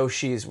there. We know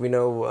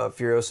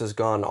Furiosa's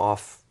gone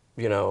off,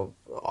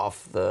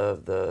 off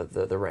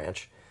the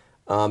ranch,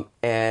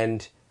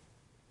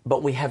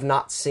 but we have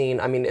not seen.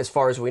 I mean, as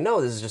far as we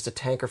know, this is just a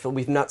tanker film.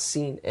 We've not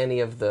seen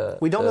any of the.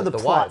 We don't know the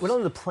plot. Wives. We don't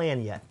know the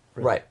plan yet.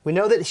 Really. Right. We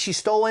know that she's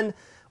stolen,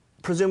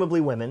 presumably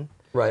women.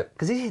 Right.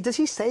 Because does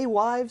he say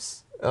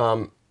wives?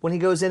 When he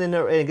goes in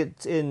and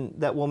gets in,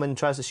 that woman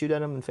tries to shoot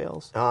at him and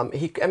fails.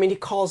 He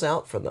calls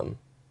out for them.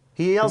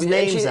 He yells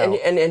names out.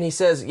 And he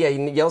says,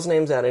 he yells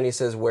names out, and he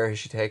says where has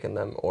she taken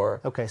them, or...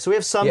 Okay, so we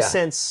have some Yeah.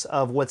 sense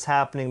of what's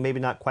happening, maybe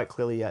not quite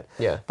clearly yet.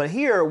 Yeah. But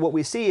here, what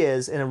we see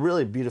is, in a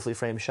really beautifully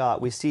framed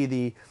shot, we see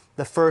the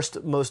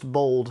first most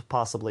bold,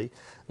 possibly,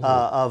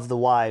 of the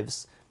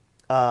wives,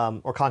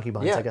 or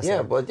concubines, I guess.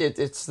 Yeah, but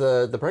it's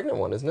the pregnant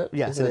one, isn't it?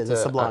 Yes, isn't it is.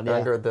 It's the blonde,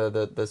 yeah.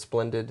 The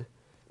splendid...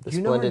 The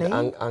You know her splendid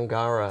name?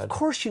 Angara. Of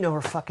course you know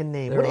her fucking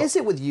name. They're What all- is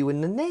it with you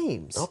and the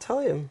names? I'll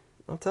tell you.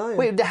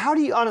 Wait, how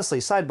do you, honestly,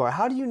 sidebar,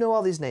 how do you know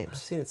all these I've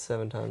names? seen it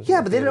 7 times. Yeah,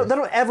 in the but they theater.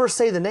 don't ever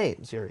say the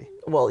names, Yuri.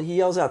 Well, he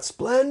yells out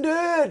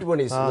 "splendid" when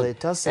he's. Oh, it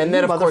does say, And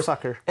then "You of course,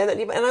 motherfucker." and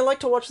I like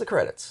to watch the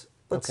credits.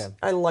 Okay.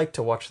 I like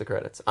to watch the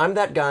credits. I'm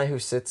that guy who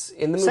sits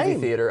in the movie Same.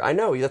 theater. I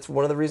know that's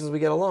one of the reasons we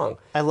get along.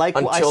 I like-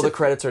 until I the sit-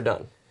 credits are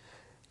done.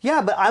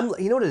 Yeah, but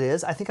you know what it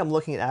is? I think I'm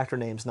looking at actor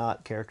names,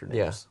 not character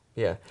names.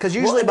 Yeah. 'Cause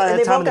usually by the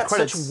they've time all of the got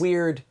credits- such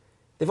weird.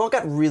 They've all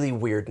got really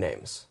weird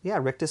names. Yeah,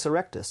 Rictus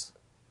Erectus,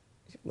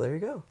 There you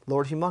go.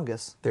 Lord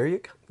Humongous. There you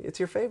go. It's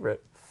your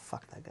favorite.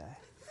 Fuck that guy.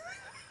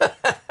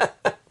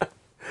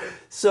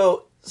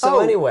 So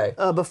anyway,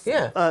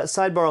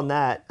 sidebar on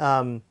that.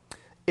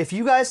 If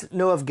you guys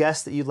know of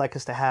guests that you'd like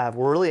us to have,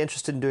 we're really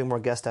interested in doing more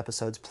guest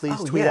episodes.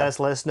 Please tweet at us.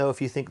 Let us know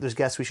if you think there's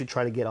guests we should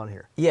try to get on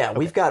here. Yeah,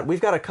 we've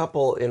got a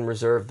couple in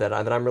reserve that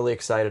I'm really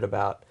excited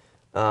about.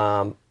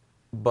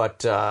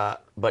 But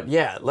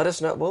yeah, let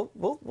us know.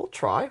 We'll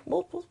try.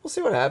 We'll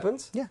see what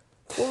happens. Yeah.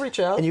 We'll reach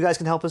out. And you guys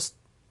can help us,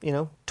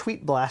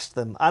 tweet blast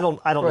them. I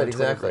don't know Twitter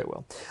exactly. very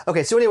well.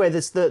 Okay, so anyway,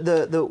 this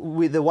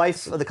the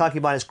wife of the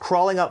concubine is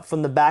crawling up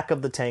from the back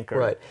of the tanker.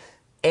 Right.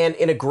 And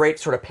in a great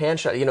sort of pan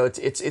shot,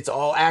 it's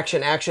all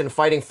action,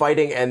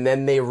 fighting, and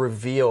then they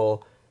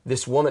reveal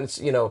this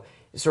woman's,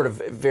 sort of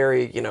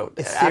very, out of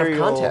Ethereal.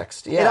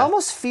 context. Yeah. It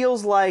almost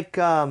feels like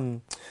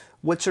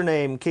what's her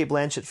name, Kate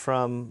Blanchett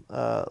from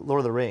Lord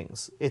of the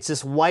Rings. It's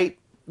this white,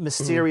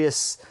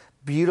 mysterious,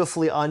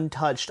 beautifully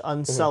untouched,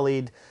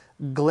 unsullied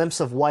glimpse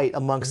of white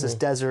amongst this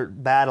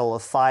desert battle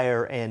of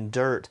fire and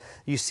dirt.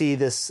 You see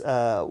this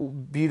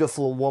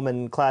beautiful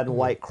woman clad in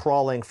white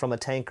crawling from a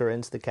tanker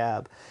into the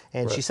cab,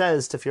 and she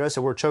says to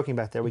Furiosa, "We're choking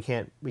back there. We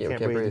can't breathe."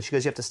 And she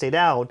goes, "You have to stay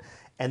down."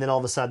 And then all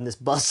of a sudden, this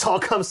buzzsaw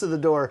comes to the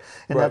door,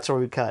 and that's where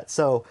we cut.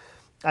 So,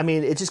 I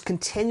mean, it's just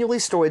continually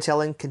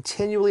storytelling,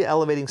 continually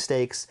elevating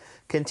stakes,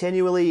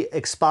 continually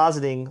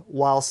expositing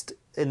whilst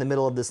in the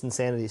middle of this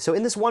insanity. So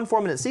in this 1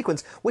 4-minute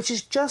sequence, which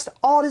is just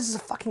all it is a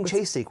fucking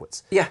chase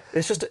sequence. Yeah,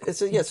 it's just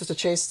a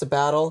chase, it's a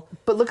battle.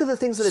 But look at the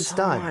things that it's So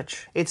done.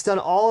 much. It's done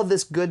all of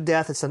this good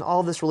death. It's done all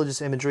of this religious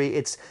imagery.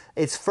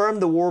 It's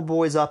firmed the war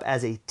boys up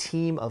as a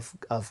team of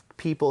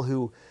people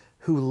who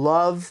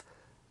love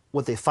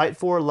what they fight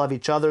for, love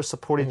each other,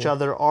 support each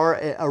other, are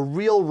a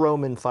real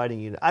Roman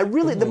fighting unit.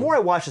 The more I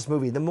watch this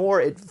movie, the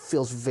more it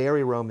feels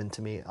very Roman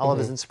to me. All of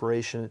his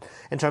inspiration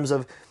in terms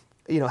of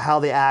how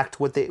they act,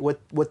 what they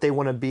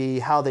want to be,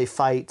 how they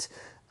fight,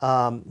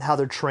 how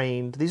they're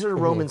trained. These are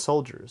Roman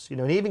soldiers,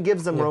 and he even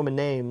gives them Roman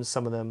names.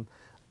 Some of them.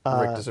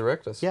 Rictus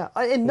Erectus. Yeah,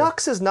 and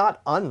Nux is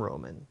not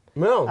un-Roman.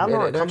 No, I don't know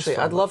where it comes actually,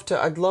 from,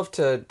 I'd love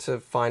to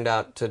find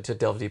out to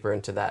delve deeper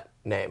into that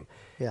name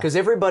Yeah. because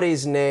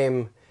everybody's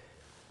name,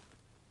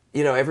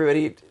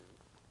 everybody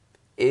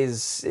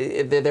is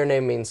their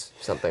name means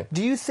something.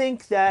 Do you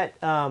think that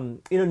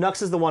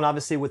Nux is the one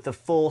obviously with the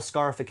full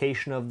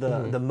scarification of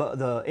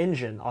the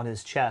engine on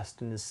his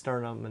chest and his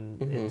sternum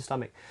and in his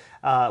stomach,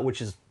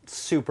 which is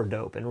super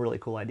dope and really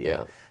cool idea.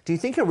 Yeah. Do you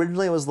think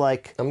originally it was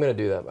like? I'm gonna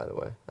do that, by the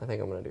way. I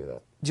think I'm gonna do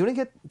that. Do you want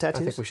to get I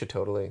tattoos? think we should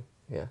totally.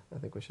 Yeah, I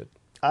think we should.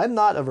 I'm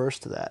not averse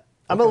to that.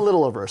 I'm a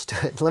little averse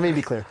to it. Let me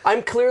be clear.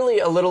 I'm clearly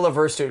a little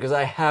averse to it because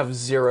I have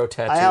 0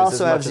 tattoos. I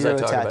also have as much 0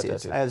 as I talk tattoos. About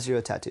tattoos. I have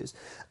 0 tattoos.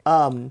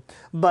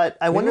 But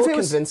I Maybe wonder if we'll it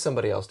was convince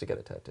somebody else to get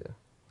a tattoo.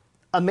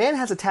 a man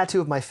has a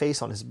tattoo of my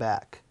face on his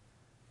back.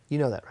 You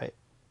know that, right?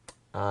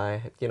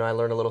 I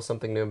learn a little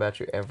something new about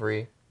you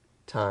every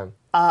time.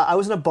 I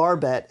was in a bar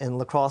bet in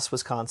La Crosse,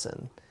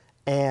 Wisconsin,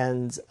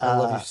 and I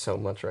love you so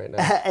much right now.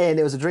 and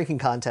it was a drinking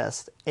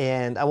contest.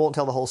 And I won't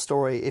tell the whole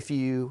story. If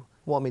you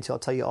want me to, I'll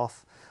tell you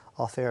off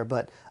air.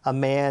 But a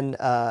man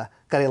got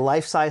a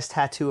life-size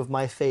tattoo of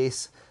my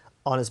face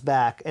on his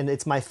back, and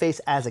it's my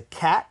face as a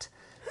cat.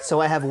 So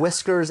I have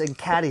whiskers and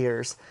cat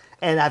ears,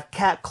 and I have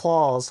cat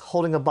claws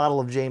holding a bottle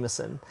of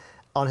Jameson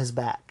on his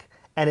back,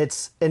 and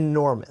it's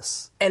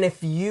enormous. And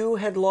if you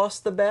had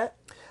lost the bet,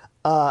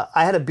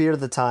 I had a beard at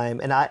the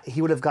time, and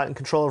he would have gotten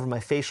control over my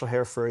facial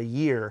hair for a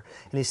year.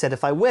 And he said,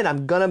 if I win,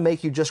 I'm going to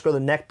make you just grow the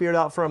neck beard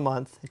out for a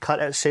month,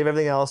 shave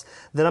everything else.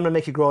 Then I'm going to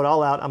make you grow it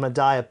all out. I'm going to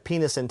dye a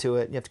penis into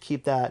it. You have to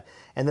keep that.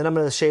 And then I'm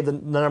going to shave the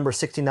number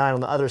 69 on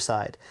the other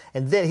side.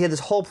 And then he had this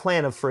whole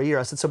plan for a year.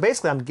 I said, so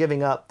basically I'm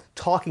giving up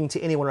talking to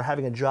anyone or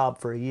having a job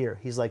for a year.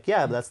 He's like,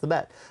 yeah, but that's the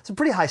bet. It's a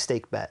pretty high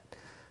stake bet.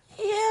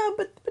 yeah,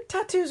 but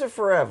tattoos are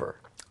forever.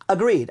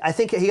 Agreed. I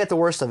think he got the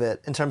worst of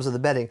it in terms of the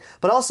betting.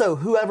 But also,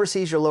 whoever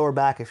sees your lower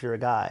back if you're a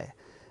guy,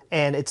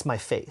 and it's my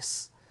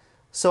face.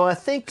 So I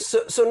think So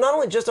not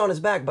only just on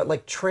his back, but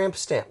like tramp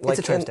stamp. it's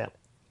a tramp stamp.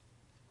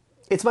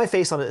 It's my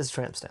face on it as a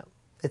tramp stamp.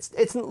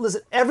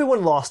 Listen,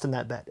 everyone lost in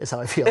that bet is how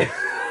I feel.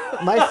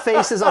 My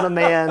face is on a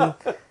man.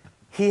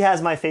 He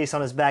has my face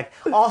on his back.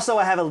 Also,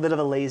 I have a bit of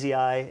a lazy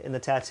eye in the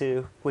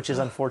tattoo, which is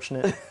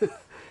unfortunate.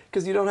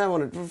 Because you don't have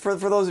one. For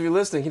those of you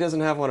listening, he doesn't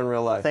have one in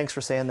real life. Thanks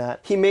for saying that.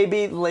 He may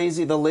be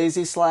lazy, the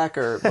lazy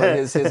slacker, but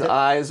his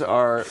eyes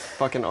are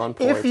fucking on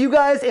point. If you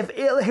guys,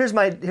 here's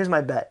my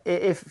bet.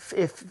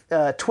 If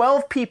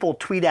 12 people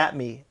tweet at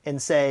me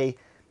and say,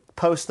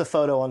 post the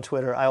photo on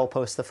Twitter, I will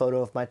post the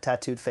photo of my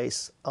tattooed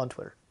face on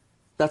Twitter.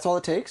 That's all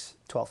it takes?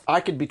 12. I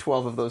could be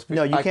 12 of those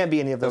people. No, you can't be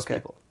any of those Okay.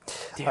 people.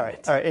 All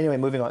right. Anyway,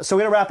 moving on. So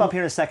we're gonna wrap up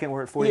here in a second.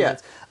 We're at 40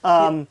 minutes.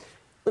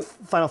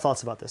 Final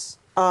thoughts about this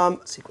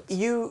sequence.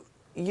 No,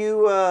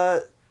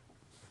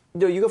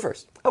 you go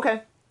first.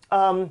 Okay.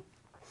 The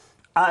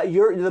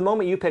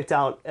moment you picked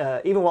out,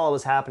 even while it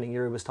was happening,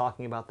 Yuri was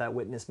talking about that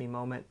 "witness me"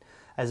 moment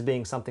as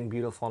being something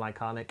beautiful and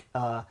iconic.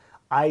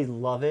 I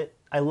love it.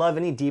 I love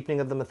any deepening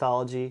of the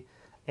mythology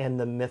and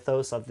the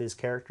mythos of these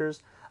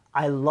characters.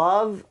 I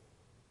love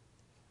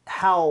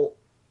how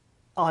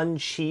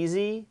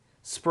uncheesy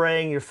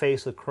spraying your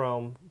face with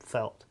chrome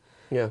felt.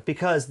 Yeah.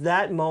 Because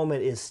that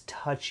moment is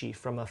touchy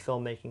from a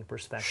filmmaking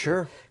perspective.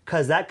 Sure.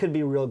 Because that could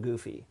be real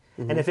goofy.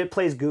 And if it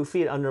plays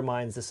goofy, it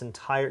undermines this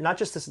entire, not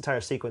just this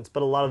entire sequence,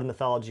 but a lot of the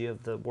mythology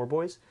of the War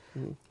Boys.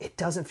 It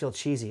doesn't feel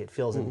cheesy. It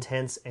feels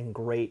intense and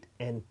great,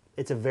 and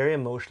it's a very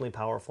emotionally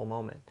powerful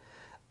moment.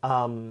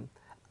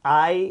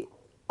 I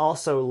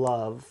also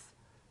love,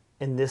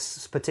 in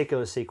this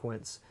particular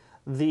sequence,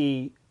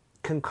 the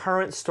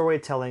concurrent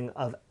storytelling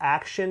of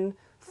action,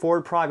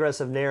 forward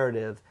progress of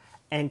narrative,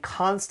 and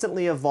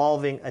constantly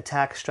evolving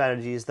attack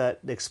strategies that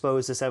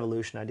expose this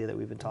evolution idea that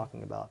we've been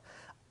talking about.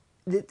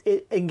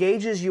 It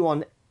engages you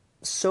on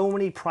so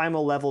many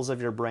primal levels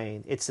of your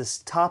brain. It's this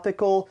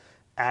topical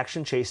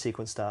action chase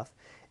sequence stuff.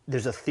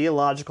 There's a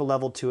theological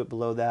level to it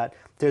below that.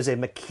 There's a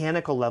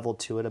mechanical level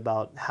to it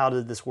about how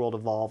did this world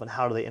evolve and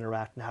how do they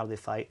interact and how do they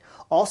fight.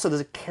 Also,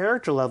 there's a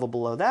character level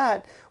below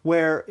that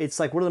where it's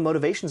like, what are the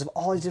motivations of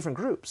all these different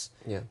groups?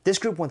 Yeah. This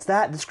group wants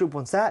that. This group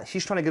wants that.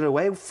 She's trying to get it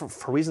away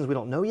for reasons we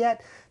don't know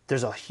yet.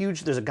 There's a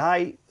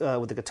guy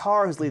with a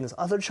guitar who's leading this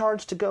other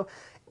charge to go.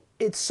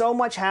 It's so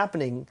much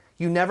happening.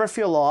 You never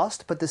feel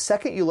lost, but the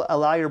second you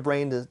allow your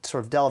brain to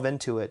sort of delve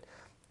into it,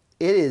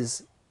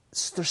 there's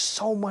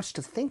so much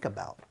to think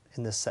about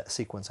in this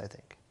sequence, I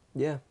think.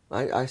 Yeah,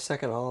 I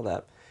second all of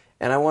that.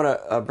 And I want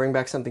to bring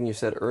back something you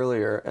said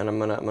earlier, and I'm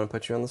gonna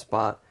put you on the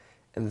spot,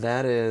 and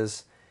that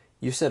is,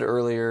 you said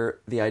earlier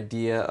the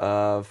idea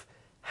of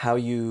how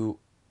you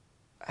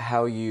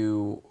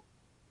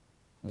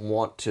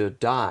want to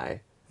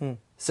die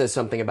says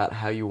something about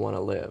how you want to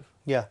live.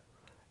 Yeah.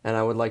 And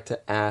I would like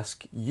to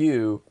ask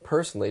you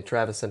personally,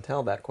 Travis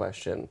Santel, that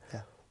question.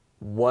 Yeah.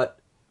 What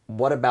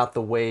about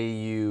the way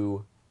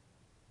you...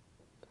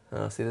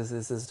 see, this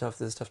is tough.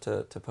 This is tough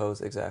to pose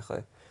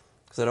exactly,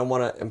 because I don't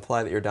want to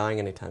imply that you're dying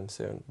anytime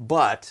soon.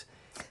 But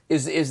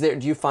is there?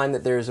 Do you find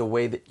that there's a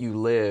way that you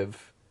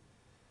live,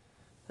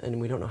 and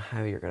we don't know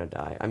how you're going to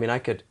die? I mean, I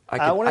could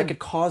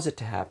cause it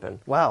to happen.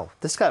 Wow,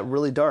 this got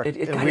really dark. It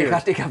and got weird.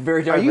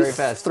 very dark Are you very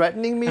fast.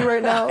 threatening me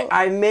right now?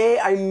 I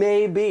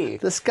may be.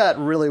 This got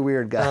really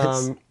weird,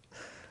 guys.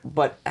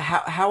 But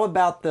how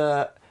about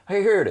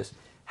here it is.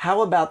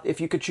 How about if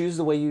you could choose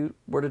the way you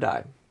were to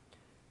die?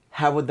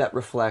 How would that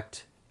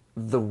reflect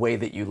the way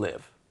that you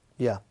live?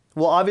 Yeah.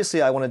 Well,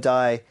 obviously, I want to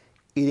die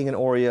eating an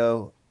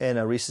Oreo and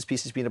a Reese's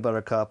Pieces peanut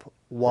butter cup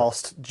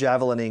whilst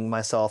javelining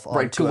myself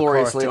onto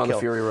gloriously a car on to the kill.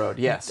 Fury Road.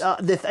 Yes.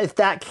 If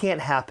that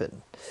can't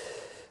happen,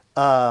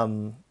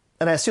 and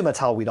I assume that's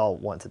how we'd all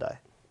want to die.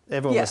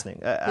 Everyone Yeah. listening,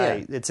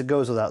 Yeah. it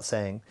goes without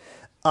saying.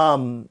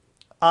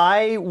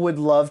 I would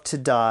love to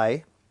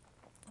die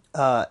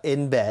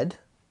in bed,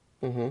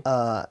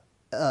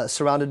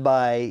 surrounded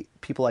by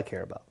people I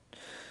care about.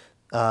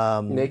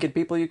 Naked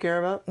people you care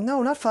about?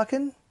 No, not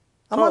fucking.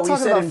 I'm Oh, not you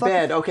talking said about in fucking.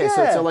 bed. Okay,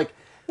 Yeah. so like...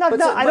 No, but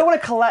no, so- I don't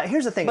want to collapse.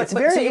 Here's the thing. But, It's but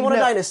very so you want to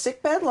die in a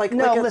sick bed?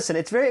 listen,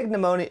 it's very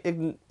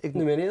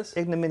Ignominious?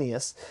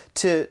 ignominious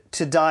to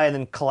die and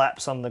then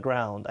collapse on the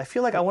ground. I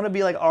feel like I want to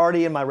be like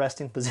already in my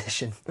resting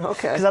position.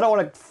 Okay. Because I don't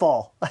want to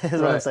fall, is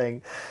what I'm Right.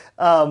 saying.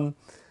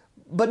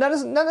 But not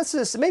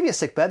necessarily, maybe a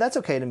sick bed, that's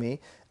okay to me.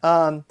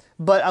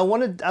 But I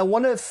want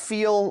to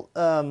feel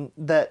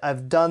that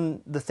I've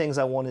done the things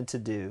I wanted to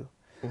do.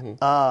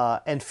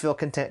 And feel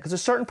content, because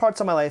there's certain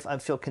parts of my life I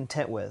feel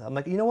content with. I'm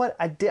like, you know what,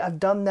 I've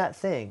done that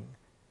thing,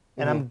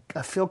 and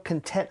I feel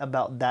content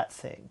about that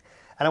thing,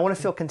 and I want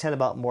to feel content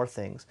about more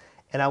things,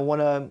 and I want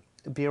to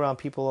be around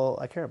people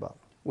I care about.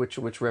 Which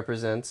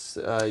represents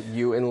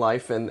you in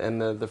life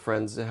and the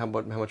friends, how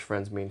much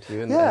friends mean to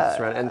you, and Yeah,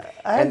 and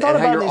I hadn't and thought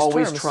how about you're these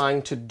always terms.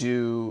 trying to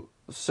do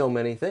so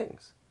many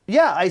things.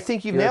 Yeah, I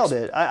think you've You're nailed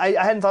it. I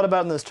hadn't thought about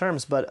it in those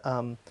terms, but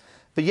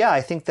yeah,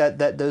 I think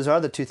that those are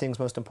the two things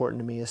most important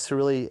to me: is to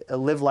really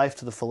live life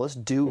to the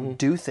fullest,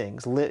 do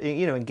things,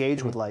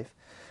 engage with life,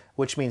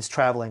 which means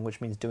traveling,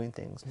 which means doing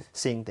things,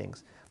 seeing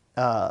things,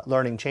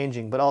 learning,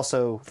 changing. But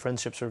also,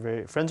 friends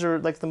are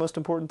like the most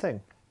important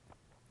thing.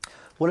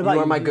 What about you?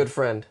 You are my good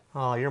friend.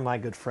 Oh, you're my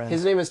good friend.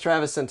 His name is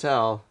Travis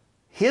Santel,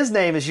 His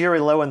name is Yuri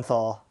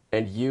Lowenthal.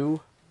 and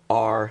you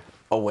are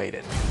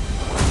awaited.